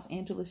a Los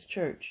Angeles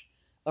church,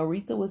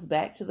 Aretha was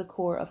back to the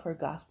core of her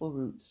gospel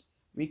roots,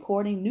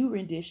 recording new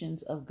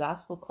renditions of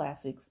gospel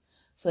classics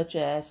such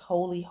as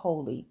Holy,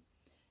 Holy,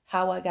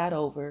 How I Got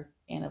Over,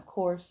 and of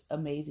course,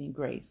 Amazing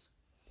Grace,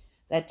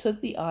 that took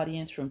the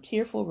audience from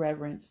tearful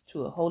reverence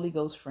to a Holy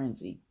Ghost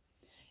frenzy.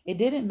 It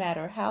didn't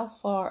matter how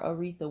far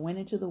Aretha went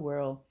into the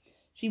world,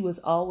 she was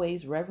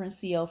always Reverend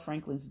C.L.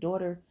 Franklin's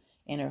daughter,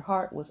 and her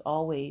heart was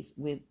always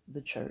with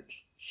the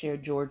church,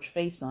 shared George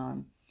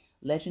Faison,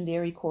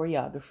 legendary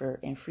choreographer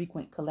and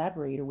frequent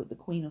collaborator with the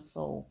Queen of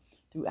Soul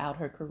throughout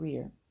her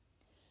career.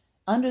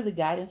 Under the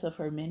guidance of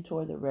her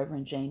mentor, the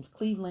Reverend James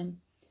Cleveland,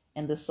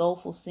 and the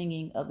soulful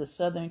singing of the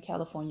Southern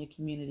California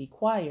Community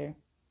Choir,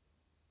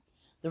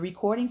 the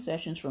recording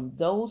sessions from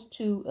those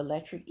two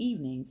electric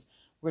evenings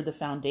were the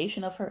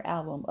foundation of her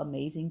album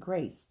Amazing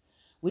Grace,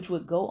 which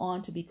would go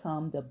on to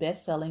become the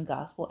best-selling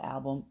gospel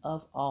album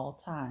of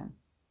all time.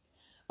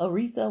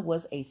 Aretha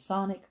was a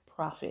sonic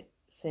prophet,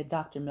 said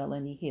Dr.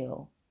 Melanie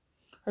Hill.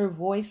 Her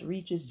voice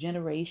reaches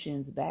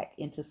generations back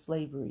into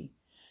slavery.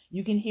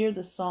 You can hear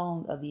the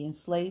song of the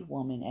enslaved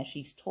woman as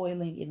she's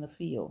toiling in the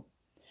field.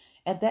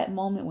 At that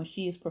moment when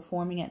she is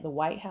performing at the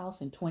White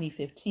House in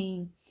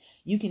 2015,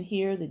 you can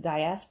hear the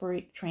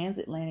diasporic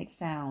transatlantic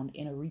sound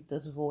in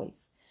Aretha's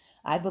voice.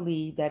 I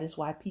believe that is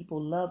why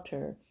people loved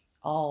her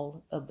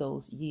all of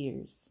those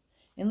years.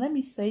 And let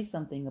me say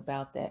something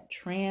about that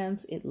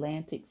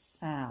transatlantic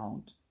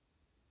sound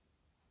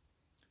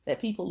that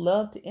people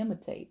love to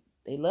imitate.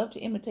 They love to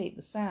imitate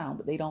the sound,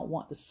 but they don't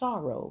want the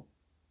sorrow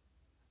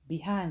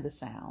behind the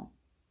sound.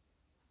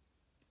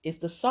 It's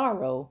the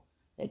sorrow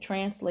that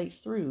translates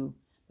through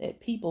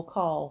that people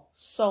call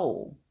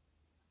soul.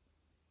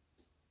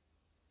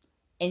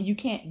 And you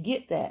can't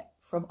get that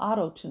from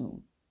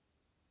auto-tune.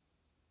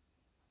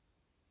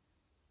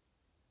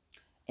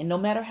 And no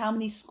matter how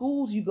many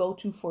schools you go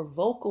to for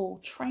vocal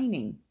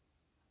training,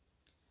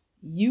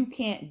 you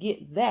can't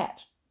get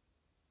that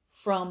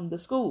from the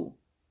school.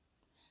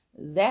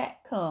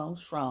 That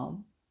comes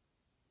from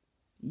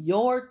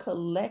your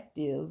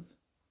collective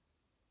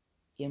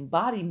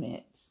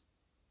embodiment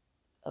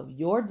of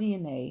your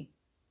DNA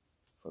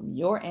from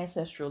your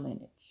ancestral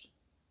lineage.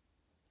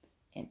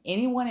 And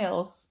anyone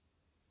else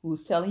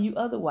who's telling you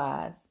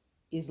otherwise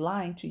is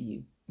lying to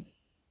you.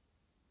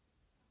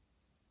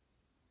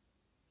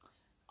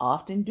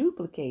 Often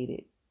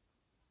duplicated,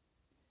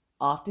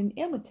 often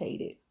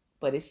imitated,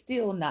 but it's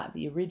still not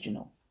the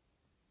original.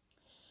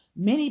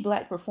 Many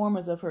Black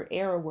performers of her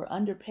era were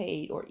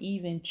underpaid or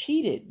even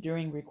cheated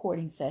during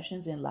recording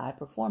sessions and live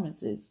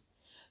performances.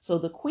 So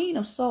the Queen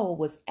of Soul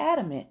was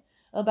adamant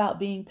about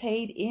being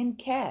paid in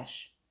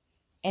cash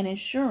and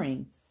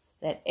ensuring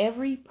that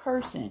every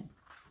person,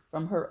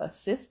 from her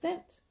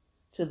assistant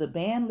to the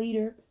band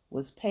leader,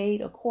 was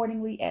paid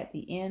accordingly at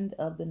the end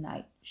of the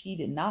night. She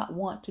did not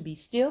want to be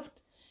stiffed,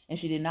 and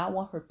she did not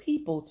want her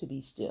people to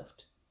be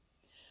stiffed.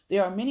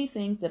 There are many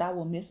things that I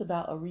will miss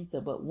about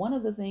Aretha, but one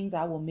of the things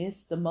I will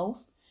miss the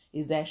most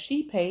is that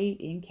she paid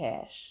in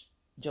cash,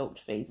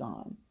 joked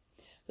Faison.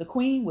 The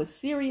Queen was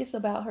serious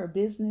about her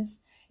business,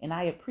 and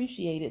I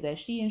appreciated that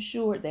she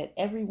ensured that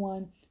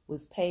everyone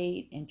was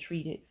paid and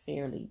treated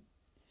fairly.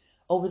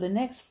 Over the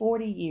next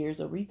 40 years,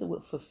 Aretha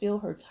would fulfill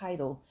her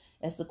title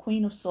as the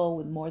Queen of Soul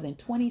with more than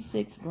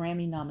 26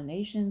 Grammy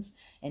nominations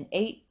and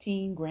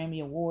 18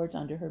 Grammy Awards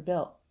under her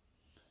belt.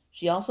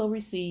 She also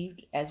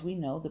received, as we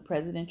know, the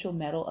Presidential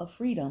Medal of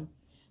Freedom,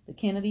 the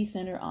Kennedy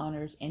Center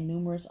Honors, and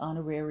numerous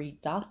honorary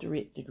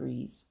doctorate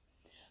degrees.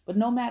 But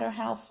no matter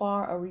how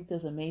far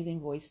Aretha's amazing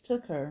voice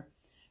took her,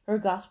 her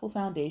gospel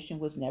foundation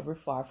was never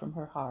far from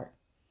her heart.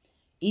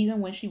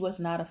 Even when she was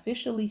not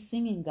officially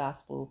singing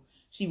gospel,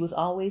 she was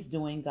always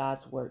doing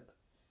God's work.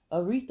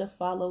 Aretha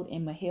followed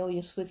in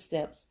Mahalia's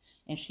footsteps,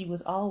 and she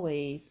was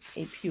always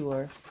a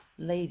pure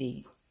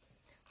lady.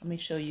 Let me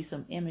show you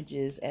some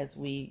images as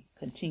we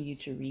continue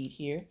to read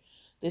here.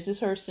 This is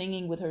her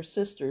singing with her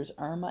sisters,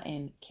 Irma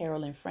and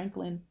Carolyn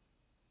Franklin,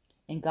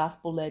 and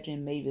gospel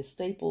legend Mavis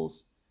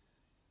Staples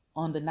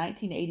on the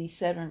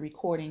 1987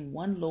 recording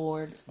One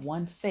Lord,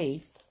 One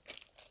Faith,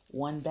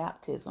 One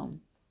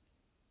Baptism.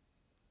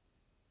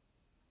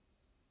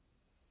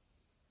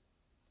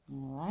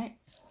 All right.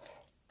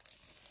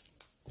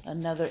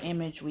 Another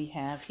image we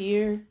have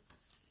here.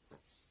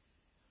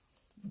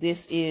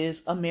 This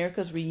is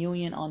America's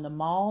Reunion on the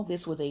Mall.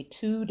 This was a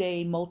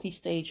 2-day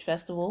multi-stage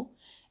festival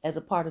as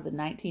a part of the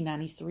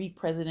 1993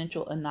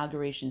 presidential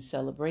inauguration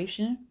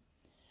celebration.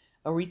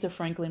 Aretha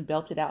Franklin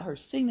belted out her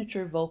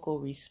signature vocal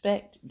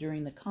Respect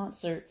during the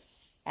concert,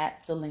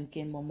 at the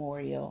Lincoln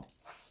Memorial.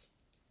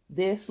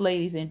 This,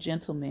 ladies and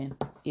gentlemen,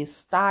 is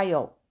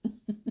style.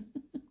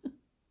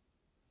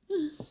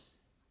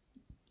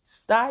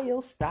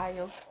 Style,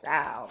 style,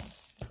 style.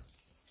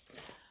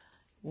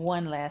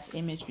 One last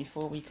image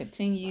before we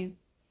continue.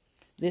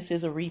 This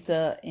is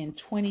Aretha in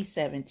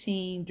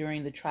 2017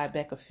 during the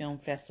Tribeca Film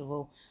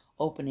Festival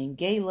opening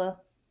gala,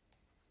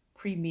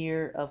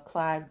 premiere of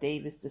Clive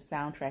Davis, The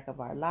Soundtrack of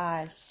Our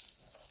Lives.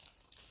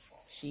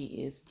 She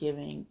is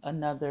giving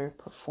another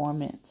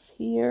performance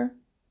here.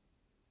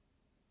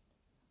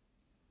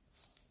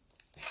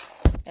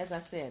 As I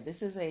said,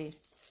 this is a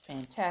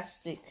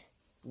fantastic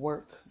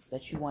work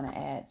that you want to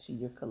add to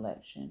your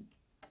collection.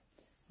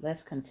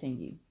 Let's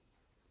continue.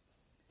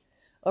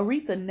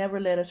 Aretha never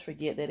let us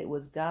forget that it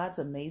was God's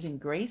amazing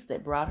grace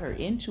that brought her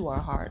into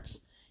our hearts,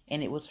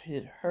 and it was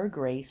her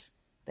grace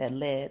that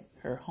led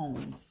her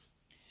home.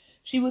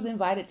 She was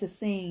invited to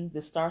sing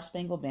the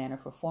Star-Spangled Banner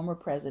for former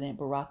President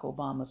Barack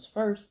Obama's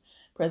first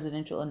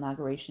presidential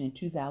inauguration in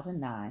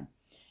 2009,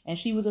 and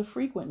she was a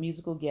frequent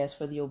musical guest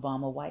for the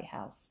Obama White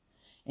House.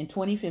 In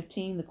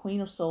 2015, the Queen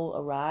of Soul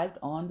arrived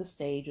on the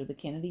stage of the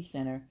Kennedy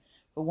Center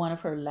for one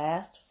of her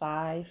last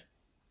 5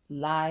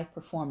 live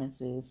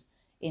performances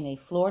in a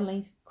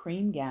floor-length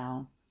cream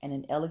gown and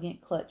an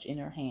elegant clutch in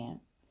her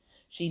hand.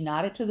 She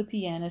nodded to the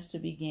pianist to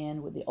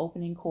begin with the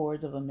opening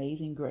chords of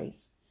Amazing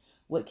Grace.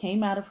 What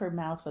came out of her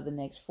mouth for the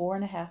next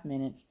 4.5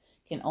 minutes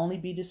can only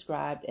be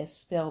described as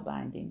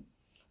spellbinding.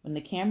 When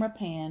the camera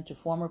panned to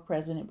former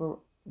President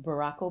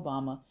Barack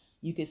Obama,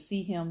 you could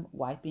see him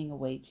wiping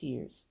away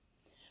tears.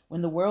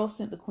 When the world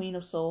sent the Queen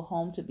of Soul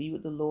home to be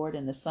with the Lord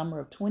in the summer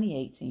of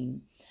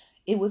 2018,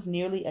 it was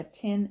nearly a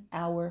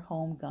 10-hour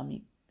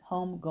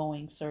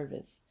homegoing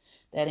service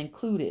that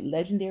included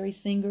legendary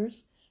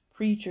singers,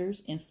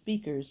 preachers, and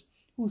speakers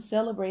who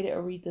celebrated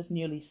Aretha's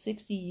nearly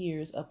 60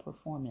 years of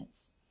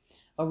performance.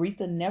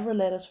 Aretha never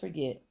let us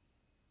forget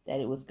that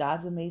it was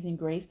God's amazing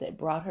grace that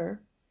brought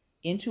her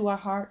into our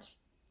hearts,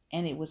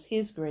 and it was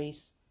His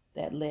grace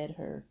that led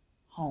her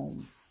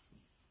home.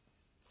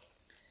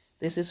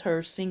 This is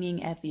her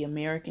singing at the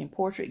American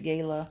Portrait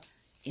Gala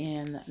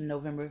in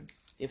November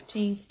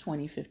 15th,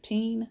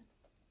 2015.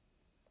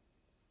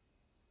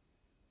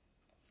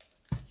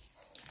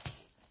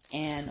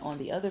 And on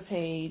the other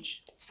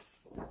page,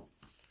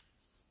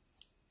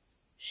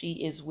 she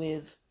is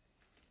with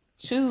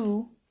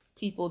 2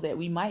 people that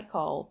we might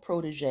call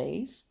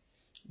proteges,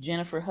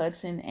 Jennifer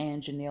Hudson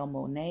and Janelle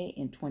Monáe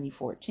in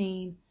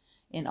 2014,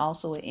 and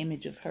also an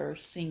image of her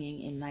singing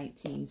in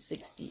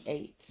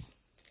 1968.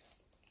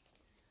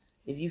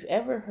 If you've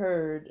ever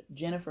heard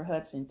Jennifer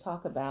Hudson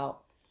talk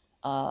about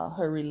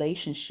her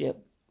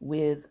relationship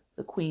with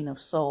the Queen of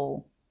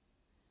Soul,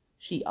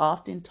 she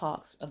often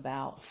talks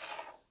about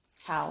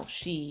how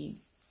she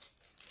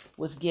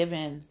was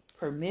given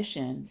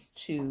permission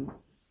to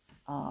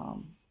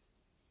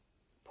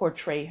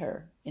portray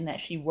her, and that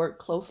she worked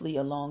closely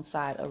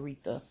alongside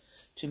Aretha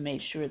to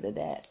make sure that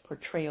that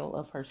portrayal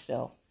of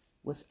herself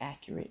was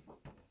accurate.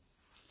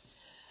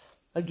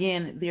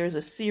 Again, there's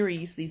a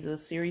series. These are a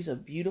series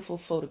of beautiful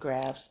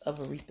photographs of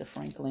Aretha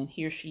Franklin.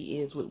 Here she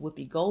is with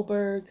Whoopi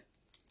Goldberg.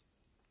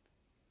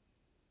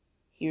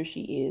 Here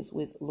she is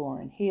with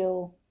Lauryn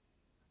Hill.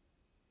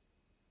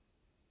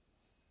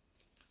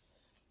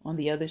 On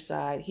the other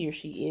side, here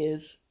she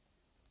is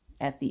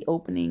at the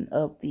opening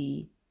of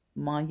the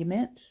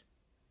monument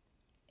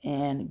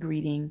and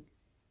greeting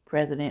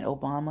President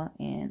Obama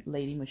and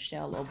Lady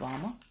Michelle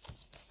Obama.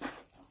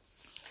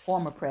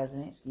 Former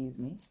president, excuse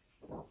me.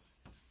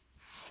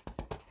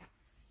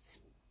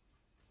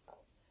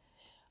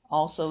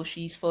 Also,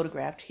 she's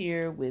photographed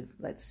here with,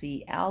 let's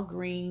see, Al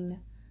Green,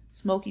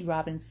 Smokey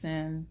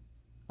Robinson,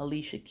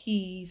 Alicia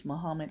Keys,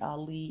 Muhammad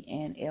Ali,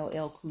 and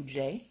LL Cool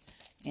J.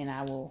 And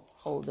I will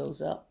hold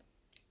those up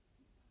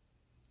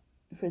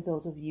for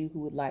those of you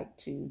who would like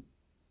to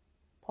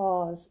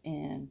pause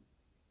and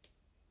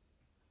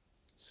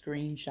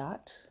screenshot.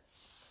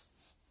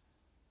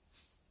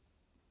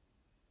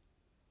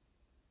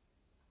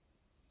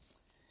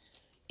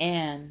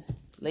 And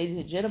ladies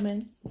and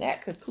gentlemen,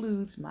 that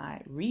concludes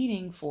my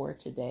reading for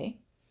today.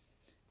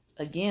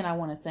 Again, I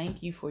want to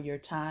thank you for your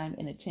time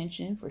and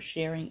attention, for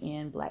sharing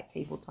in Black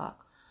Table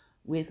Talk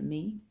with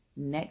me.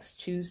 Next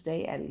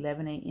Tuesday at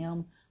 11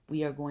 a.m.,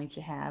 we are going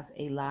to have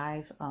a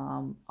live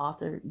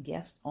author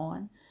guest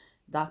on,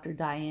 Dr.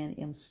 Diane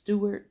M.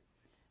 Stewart.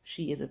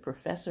 She is a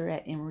professor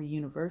at Emory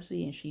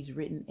University, and she's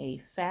written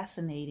a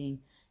fascinating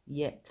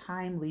yet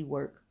timely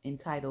work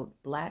entitled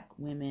Black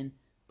Women,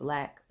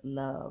 Black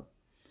Love.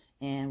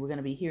 And we're going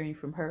to be hearing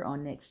from her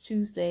on next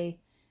Tuesday.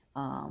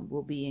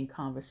 We'll be in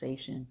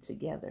conversation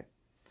together.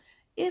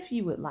 If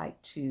you would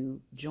like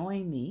to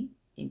join me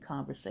in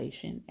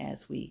conversation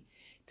as we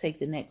take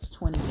the next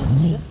 20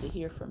 minutes just to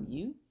hear from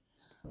you,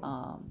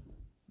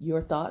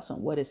 your thoughts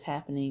on what is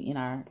happening in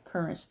our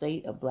current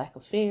state of Black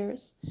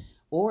affairs,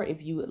 or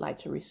if you would like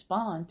to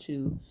respond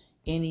to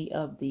any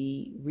of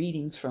the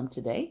readings from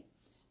today,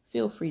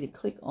 feel free to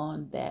click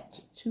on that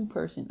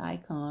 2-person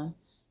icon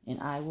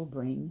and I will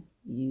bring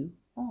you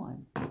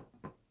on.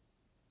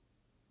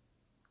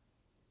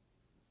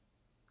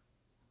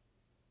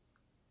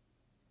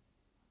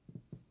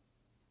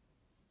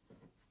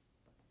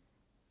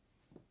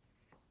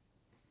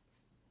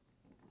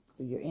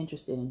 if you're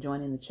interested in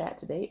joining the chat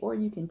today, or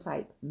you can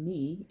type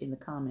me in the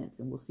comments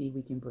and we'll see if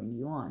we can bring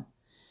you on.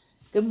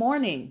 Good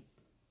morning.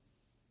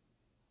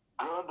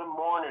 Good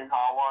morning.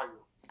 How are you?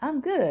 I'm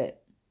good.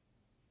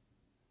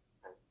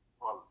 Okay.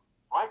 Well,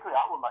 frankly,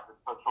 I would like to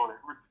touch on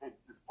everything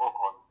you spoke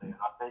on today,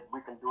 and I think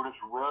we can do this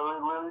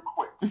really, really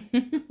quick.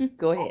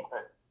 Go ahead.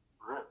 Okay.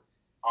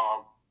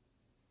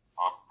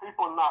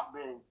 People not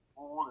being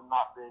fooled and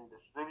not being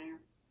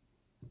deceived.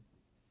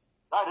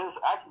 That is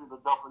actually the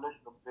definition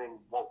of being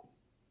woke.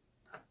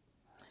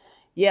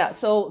 Yeah,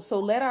 so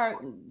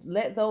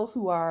let those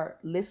who are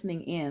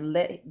listening in,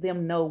 let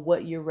them know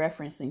what you're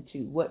referencing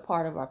to. What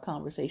part of our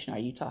conversation are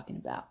you talking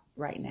about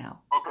right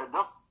now? Okay,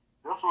 this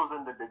was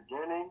in the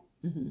beginning,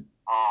 Mm-hmm.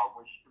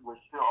 when she was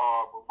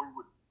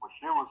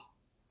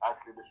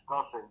actually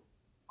discussing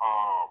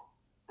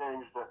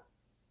things that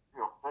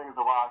things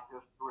of our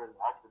history, and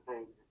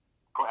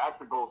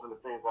actually goes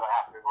into things that are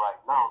happening right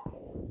now,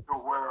 to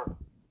where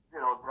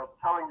they're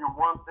telling you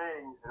one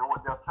thing, and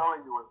what they're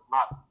telling you is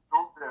not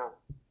true.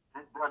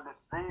 They're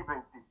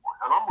deceiving people.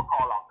 And I'm going to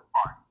call out the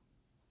party.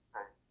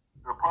 Okay?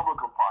 The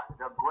Republican Party.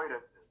 They're great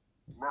at this.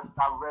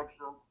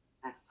 Misdirection,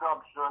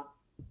 deception,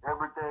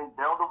 everything.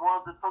 They're the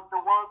ones that took the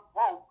word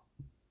woke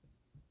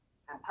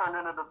and turned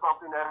it into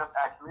something that is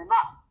actually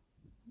not.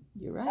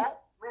 You're right.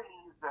 Woke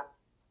means that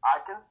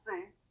I can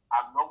see,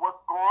 I know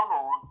what's going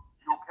on,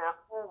 you can't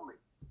fool me.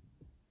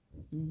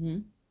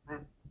 Mm-hmm.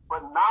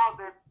 But now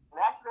and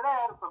actually they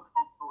added some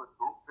truth to it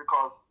too,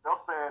 because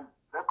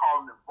they're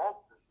calling it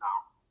wokeness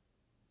now.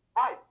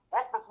 Right.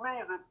 Wokeness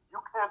means that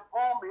you can't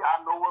fool me.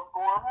 I know what's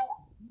going on.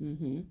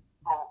 Mm-hmm.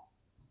 So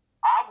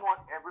I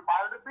want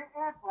everybody to be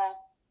equal.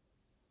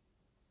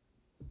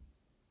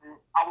 See,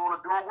 I want to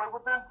do away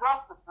with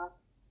injustices.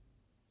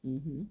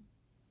 Mm-hmm.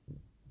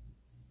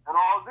 And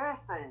all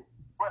these things.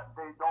 But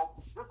they don't.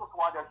 This is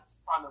why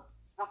Ron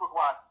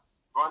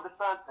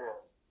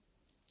DeSantis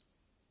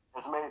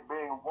has made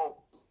being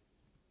woke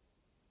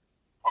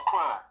a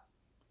crime.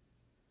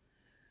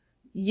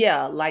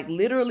 Yeah, like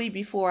literally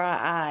before our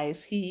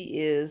eyes, he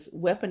is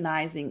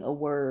weaponizing a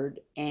word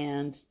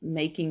and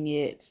making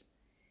it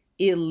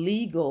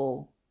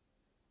illegal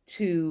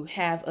to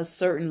have a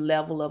certain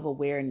level of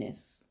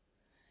awareness.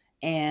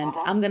 And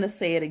I'm going to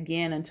say it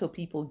again until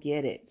people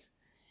get it.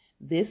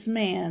 This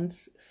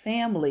man's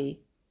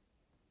family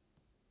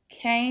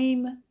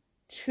came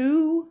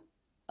to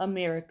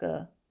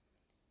America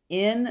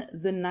in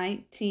the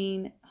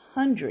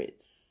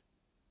 1900s.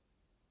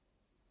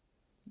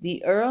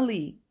 The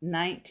early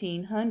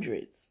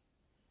 1900s,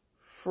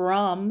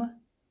 from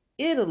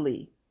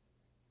Italy.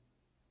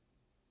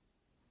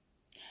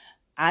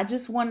 I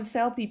just want to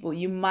tell people,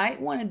 you might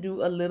want to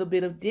do a little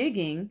bit of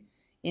digging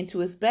into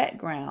his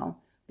background,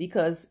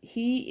 because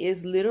he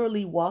is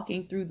literally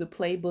walking through the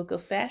playbook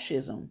of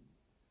fascism.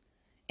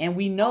 And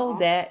we know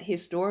that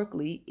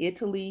historically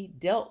Italy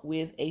dealt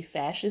with a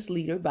fascist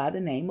leader by the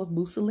name of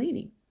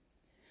Mussolini.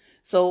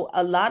 So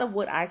a lot of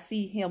what I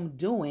see him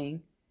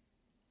doing,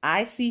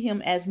 I see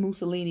him as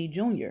Mussolini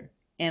Jr.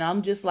 And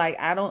I'm just like,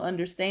 I don't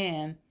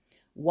understand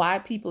why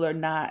people are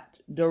not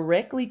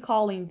directly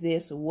calling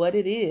this what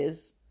it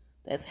is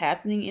that's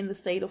happening in the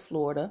state of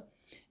Florida,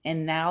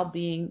 and now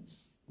being,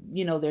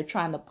 they're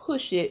trying to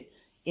push it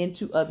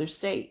into other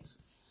states.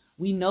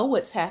 We know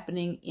what's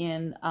happening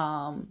in,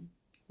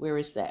 where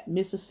is that?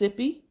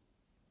 Mississippi,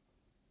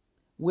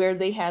 where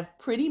they have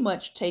pretty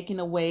much taken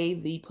away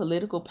the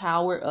political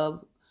power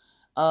of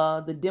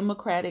the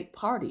Democratic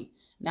Party.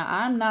 Now,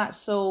 I'm not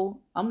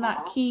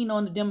keen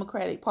on the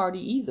Democratic Party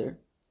either,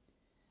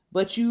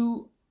 but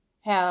you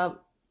have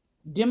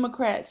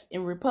Democrats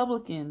and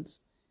Republicans,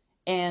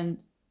 and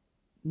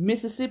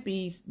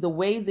Mississippi's, the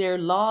way their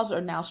laws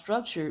are now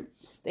structured,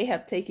 they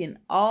have taken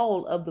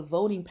all of the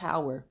voting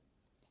power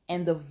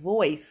and the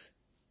voice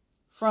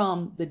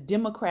from the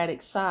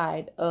Democratic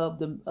side of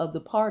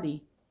the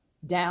party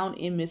down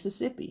in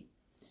Mississippi.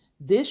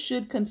 This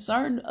should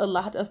concern a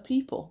lot of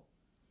people,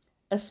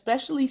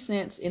 especially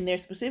since, and they're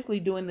specifically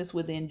doing this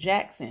within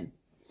Jackson,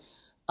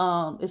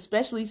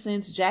 especially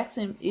since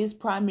Jackson is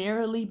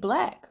primarily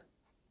black.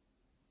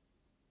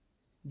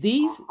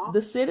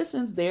 The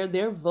citizens there,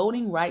 their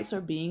voting rights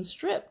are being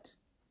stripped.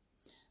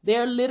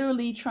 They're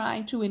literally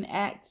trying to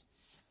enact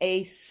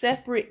a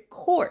separate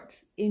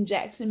court in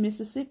Jackson,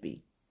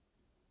 Mississippi.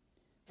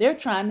 They're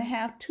trying to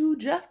have two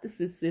justice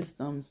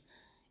systems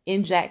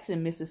in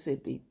Jackson,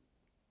 Mississippi.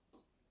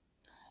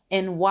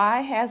 And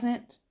why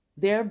hasn't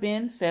there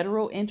been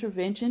federal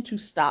intervention to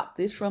stop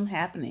this from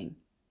happening?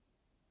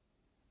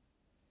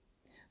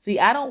 See,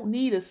 I don't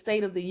need a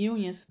State of the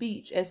Union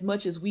speech as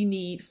much as we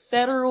need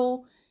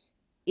federal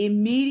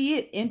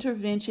immediate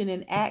intervention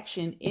and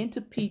action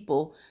into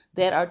people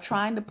that are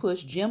trying to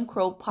push Jim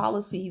Crow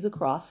policies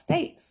across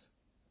states.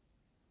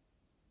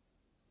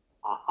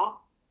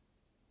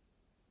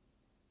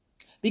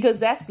 Because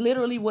that's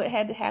literally what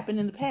had to happen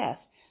in the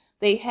past.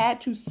 They had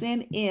to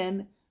send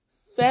in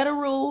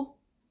federal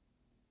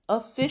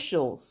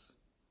officials,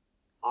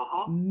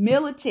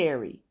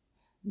 military,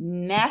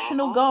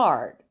 National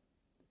Guard,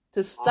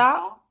 to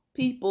stop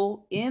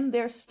people in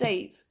their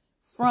states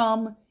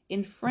from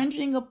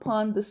infringing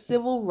upon the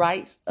civil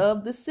rights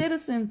of the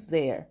citizens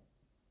there.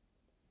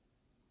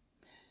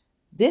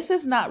 This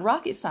is not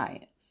rocket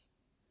science.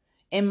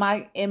 And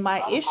my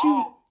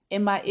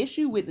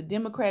issue with the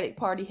Democratic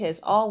Party has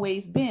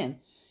always been,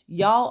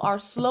 y'all are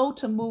slow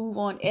to move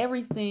on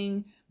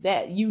everything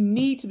that you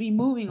need to be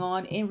moving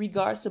on in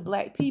regards to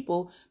black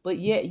people, but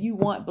yet you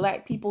want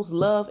black people's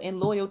love and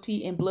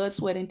loyalty and blood,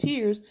 sweat, and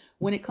tears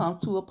when it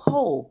comes to a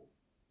poll.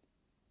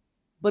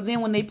 But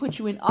then when they put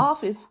you in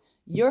office,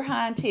 your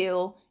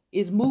hind-tail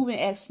is moving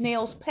at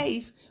snail's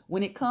pace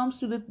when it comes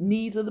to the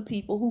needs of the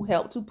people who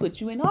helped to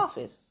put you in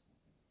office.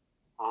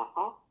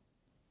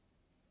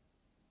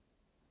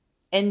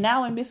 And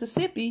now in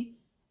Mississippi,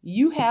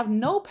 you have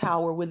no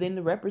power within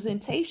the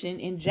representation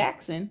in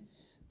Jackson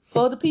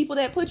for the people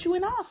that put you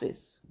in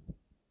office.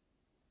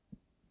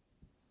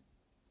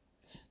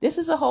 This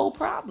is a whole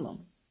problem.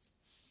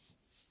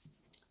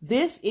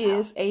 This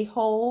is a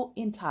whole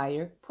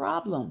entire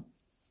problem.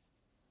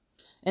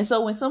 And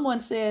so when someone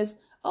says,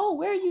 oh,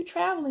 where are you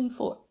traveling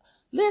for?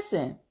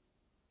 Listen,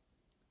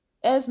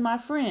 as my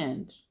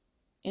friend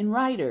and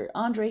writer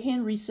Andre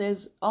Henry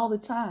says all the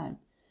time,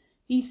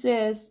 he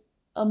says,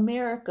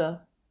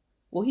 America,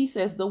 well, he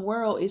says the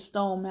world is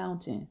Stone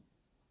Mountain.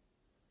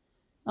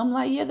 I'm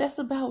like, yeah, that's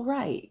about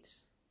right.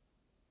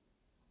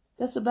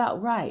 That's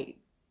about right.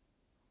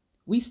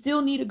 We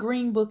still need a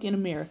green book in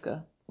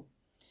America.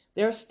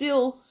 There are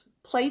still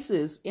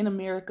places in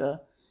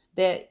America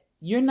that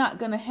you're not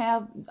going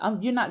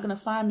to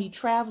find me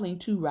traveling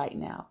to right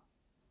now.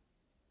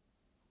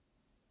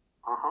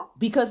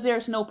 Because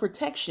there's no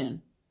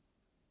protection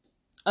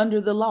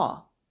under the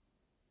law.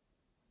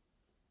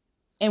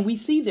 And we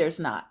see there's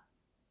not.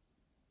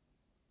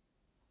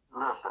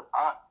 Listen,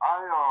 I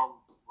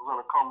was in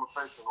a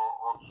conversation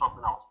on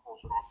something I was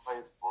posted on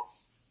Facebook,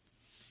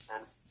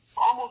 and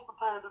almost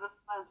pertaining to this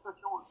same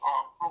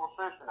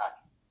conversation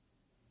actually.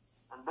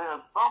 And then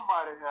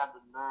somebody had the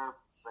nerve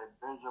to say,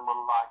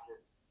 Benjamin Lockett,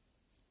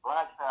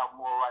 blacks have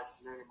more rights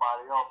than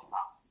anybody else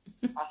now.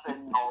 I said,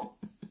 no.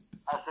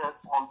 I said,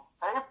 on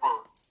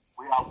paper,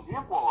 we have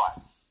equal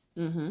rights.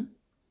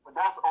 But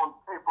that's on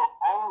paper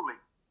only.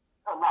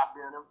 They're not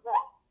being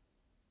enforced.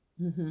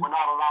 We're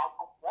not allowed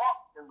to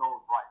walk in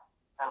those rights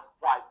as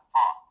whites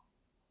are.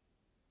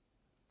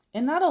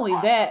 And not only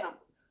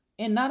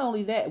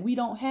that, we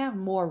don't have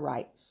more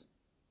rights.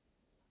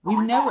 We've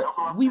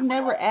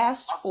never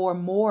asked for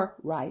more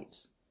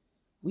rights.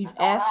 We've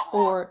asked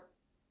for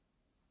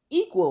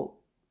equal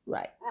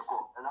rights.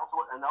 Equal,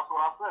 and that's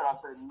what I said. I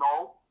said,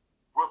 no,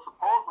 we're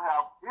supposed to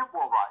have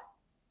equal rights,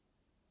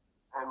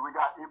 and we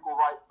got equal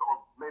rights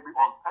maybe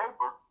on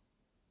paper,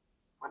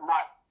 but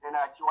not in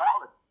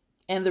actuality.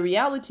 And the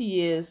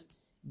reality is,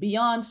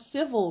 beyond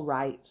civil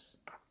rights,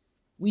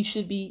 we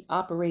should be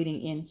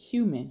operating in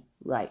human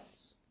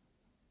rights.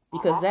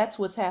 Because that's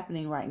what's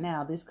happening right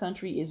now. This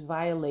country is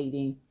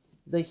violating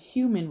the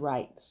human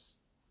rights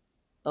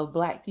of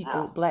black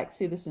people, black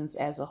citizens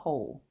as a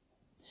whole.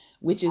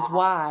 Which is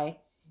why,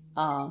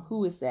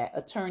 who is that?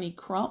 Attorney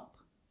Crump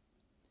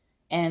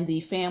and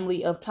the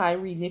family of Tyre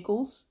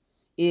Nichols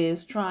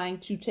is trying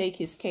to take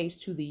his case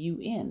to the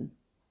UN.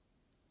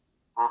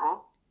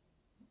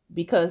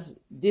 Because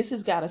this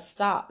has got to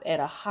stop at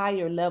a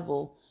higher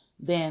level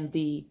than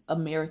the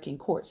American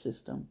court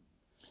system.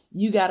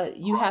 You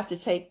have to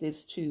take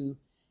this to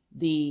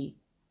the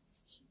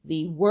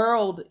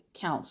World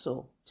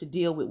Council to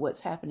deal with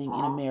what's happening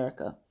in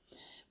America.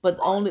 But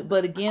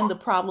again, the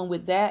problem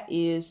with that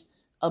is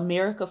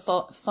America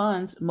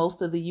funds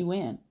most of the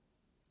UN.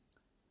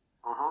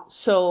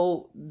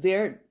 So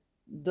the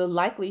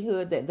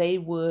likelihood that they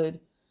would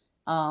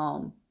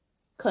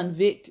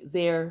convict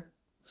their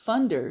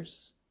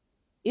funders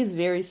is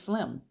very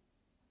slim.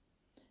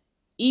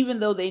 Even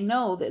though they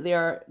know that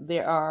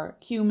there are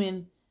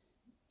human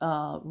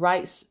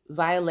rights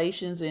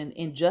violations and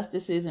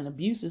injustices and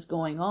abuses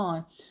going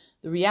on,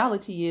 the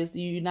reality is the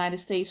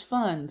United States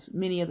funds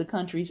many of the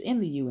countries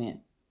in the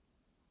UN.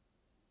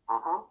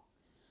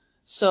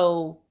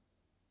 So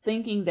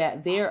thinking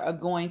that they are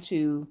going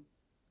to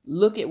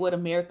look at what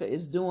America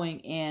is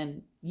doing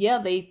and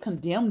they've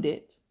condemned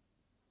it.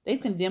 They've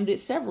condemned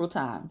it several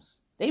times.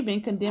 They've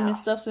been condemning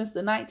stuff since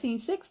the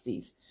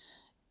 1960s.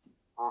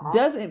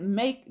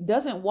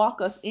 Doesn't walk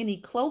us any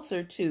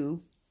closer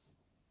to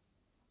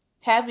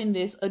having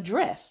this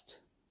addressed.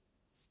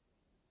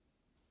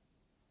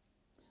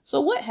 So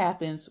what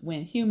happens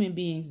when human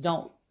beings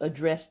don't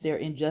address their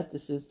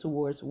injustices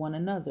towards one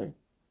another?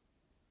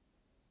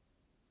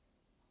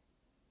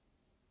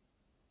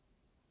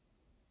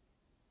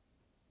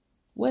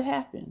 What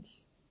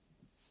happens?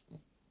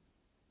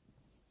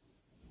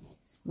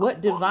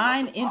 What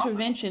divine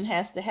intervention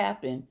has to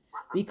happen?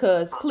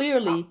 Because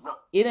clearly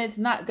it is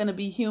not going to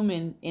be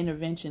human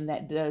intervention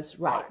that does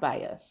right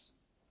by us.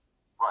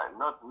 Right.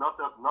 Nothing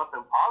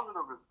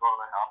positive is going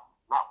to happen.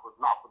 Not for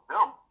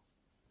them.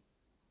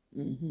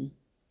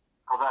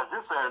 Because as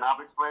you said, and I've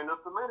explained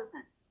this to many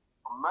people,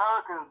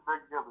 America has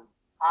been given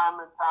time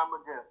and time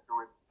again to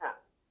repent.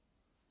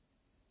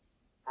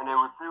 And they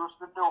refuse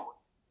to do it.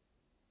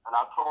 And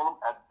I told them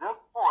at this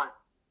point,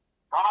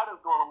 God is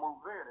going to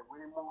move in. And when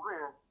he move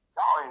in,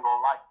 y'all ain't going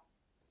to like it.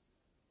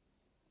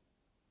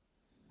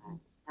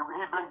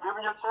 He's been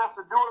giving you a chance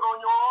to do it on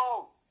your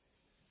own.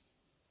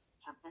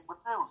 You keep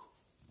refusing.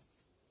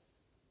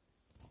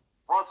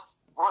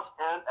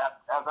 And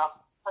as I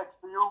text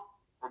to you,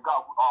 it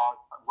got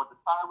with the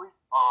Tyree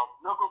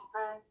Nichols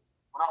thing,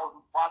 when I was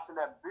watching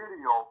that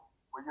video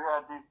where you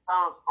had these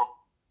parents of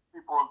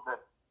people that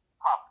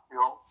cops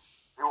killed,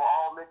 they were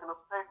all making a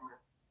statement,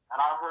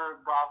 and I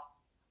heard God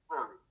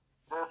clearly,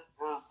 this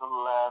is the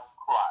last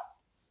cry.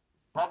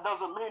 That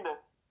doesn't mean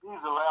that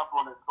he's the last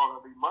one that's going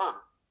to be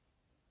murdered.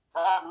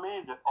 That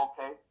means that,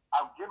 okay,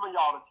 I've given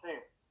y'all the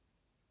chance.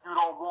 You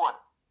don't want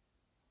it.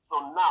 So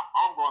now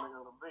I'm going to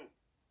intervene.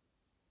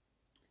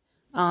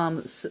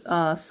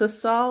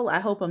 Sasal, I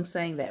hope I'm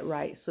saying that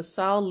right.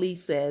 Sasal Lee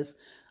says,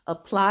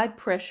 apply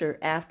pressure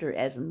after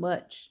as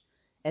much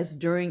as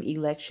during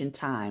election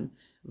time.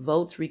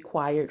 Votes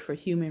required for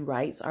human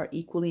rights are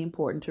equally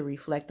important to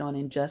reflect on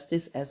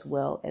injustice as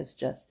well as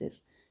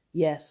justice.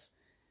 Yes,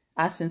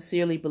 I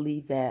sincerely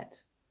believe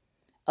that.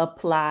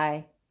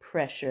 Apply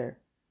pressure.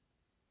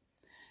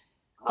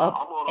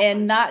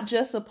 And not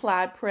just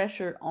apply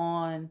pressure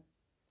on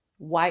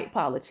white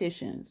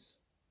politicians.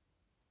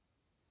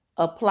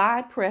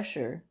 Apply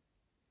pressure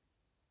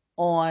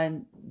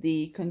on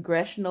the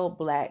Congressional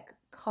Black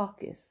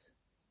Caucus.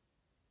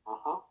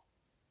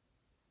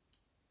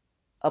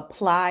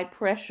 Apply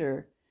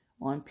pressure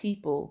on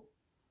people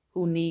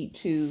who need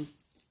to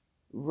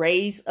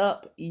raise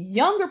up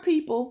younger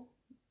people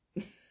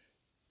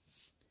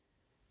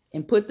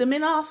and put them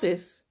in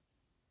office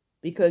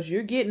because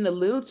you're getting a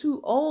little too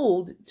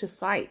old to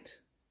fight.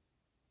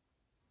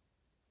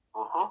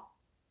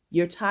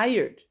 You're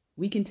tired.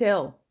 We can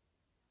tell.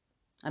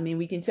 I mean,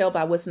 we can tell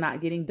by what's not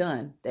getting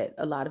done that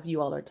a lot of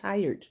you all are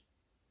tired.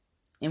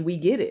 And we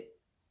get it.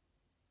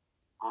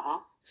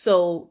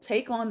 So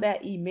take on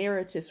that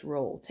emeritus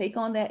role. Take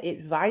on that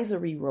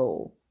advisory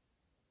role.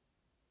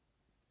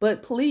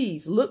 But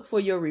please look for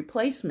your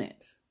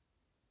replacements.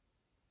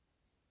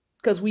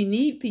 Because we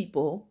need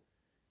people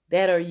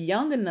that are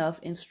young enough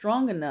and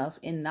strong enough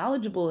and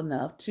knowledgeable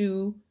enough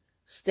to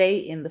stay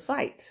in the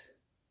fight.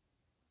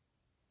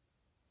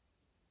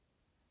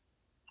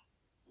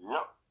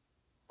 Yep.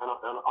 And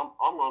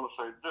I'm going to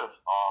say this.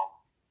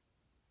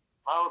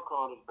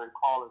 Farrakhan has been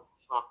calling for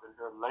something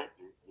here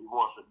lately. He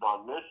wants it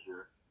done this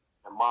year.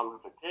 And Martin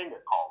Luther King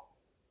had called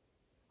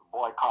to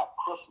boycott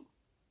Christmas.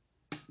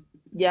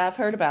 Yeah, I've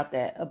heard about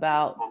that.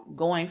 About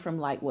going from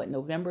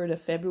November to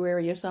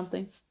February or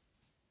something?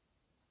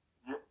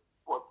 Yeah,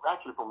 well,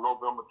 actually from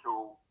November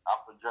to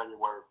after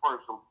January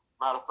 1st.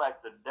 Matter of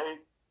fact, the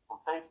day from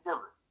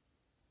Thanksgiving.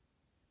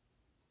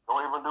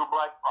 Don't even do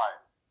Black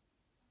Friday.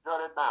 Shut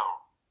it down.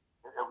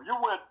 If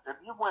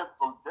you went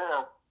from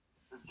there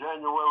to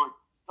January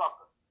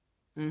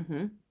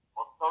 2nd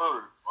or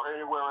 3rd or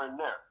anywhere in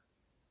there,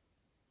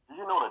 do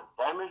you know the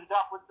damage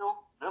that would do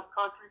this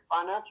country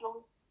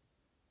financially?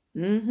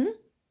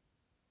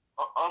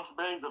 Us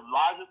being the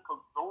largest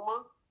consumer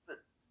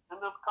in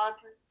this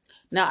country.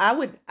 Now,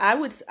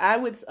 I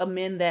would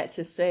amend that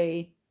to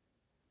say,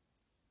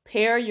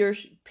 pare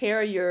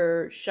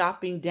your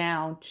shopping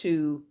down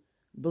to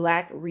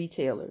Black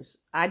retailers.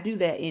 I do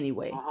that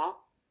anyway.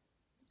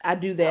 I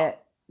do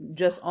that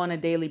just on a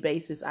daily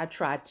basis. I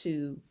try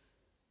to,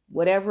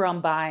 whatever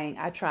I'm buying,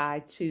 I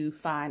try to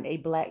find a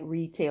Black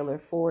retailer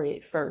for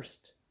it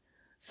first.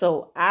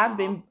 So I've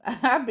been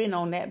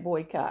on that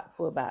boycott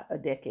for about a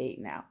decade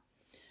now.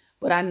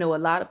 But I know a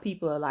lot of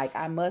people are like,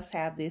 I must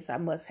have this, I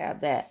must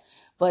have that.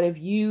 But if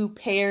you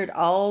pared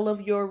all of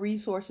your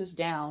resources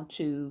down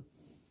to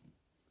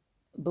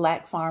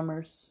Black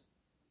farmers,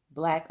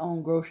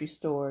 Black-owned grocery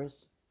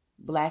stores,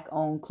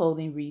 Black-owned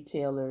clothing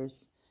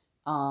retailers,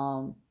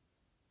 and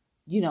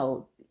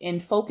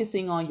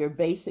focusing on your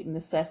basic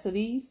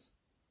necessities,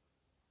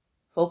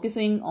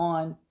 focusing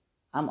on,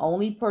 I'm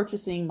only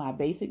purchasing my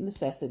basic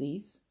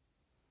necessities.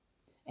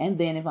 And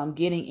then if I'm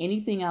getting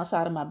anything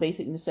outside of my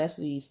basic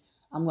necessities,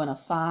 I'm going to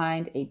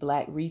find a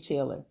Black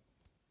retailer.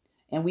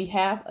 And we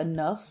have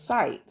enough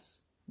sites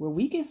where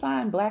we can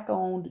find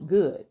Black-owned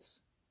goods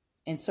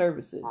and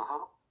services.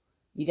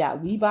 You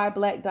got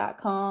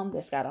WeBuyBlack.com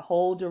that's got a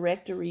whole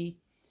directory.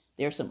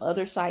 There's some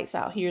other sites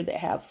out here that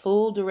have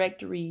full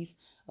directories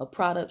of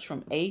products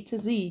from A to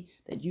Z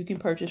that you can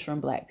purchase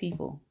from Black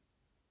people.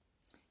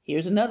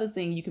 Here's another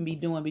thing you can be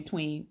doing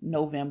between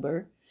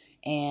November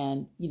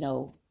and,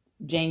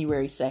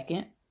 January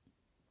 2nd.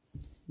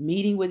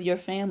 Meeting with your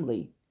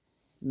family.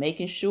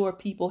 Making sure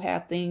people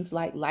have things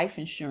like life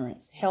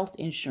insurance, health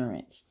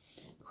insurance.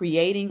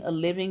 Creating a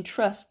living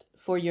trust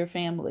for your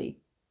family.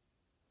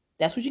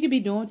 That's what you can be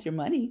doing with your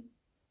money.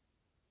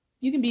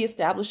 You can be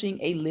establishing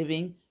a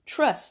living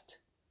trust.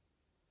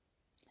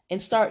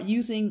 And start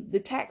using the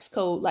tax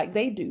code like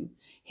they do.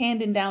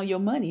 Handing down your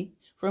money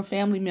from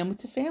family member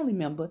to family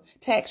member,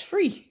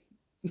 tax-free.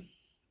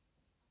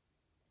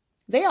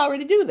 They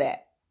already do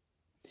that.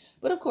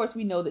 But of course,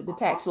 we know that the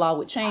tax law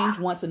would change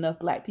once enough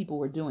Black people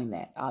were doing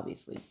that,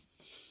 obviously.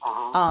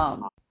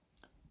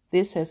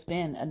 This has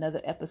been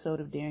another episode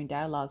of Daring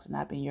Dialogues, and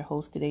I've been your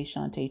host today,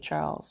 Shantae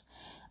Charles.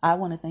 I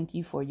want to thank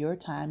you for your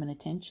time and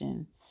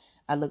attention.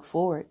 I look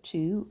forward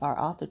to our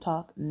author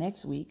talk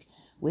next week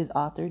with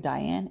author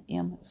Diane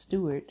M.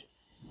 Stewart,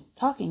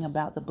 talking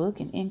about the book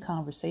and in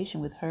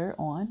conversation with her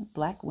on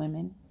Black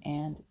women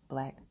and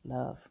Black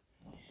love.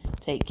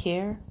 Take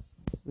care.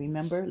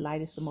 Remember,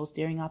 light is the most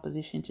daring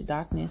opposition to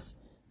darkness,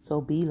 so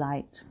be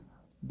light,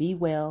 be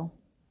well,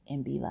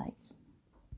 and be light.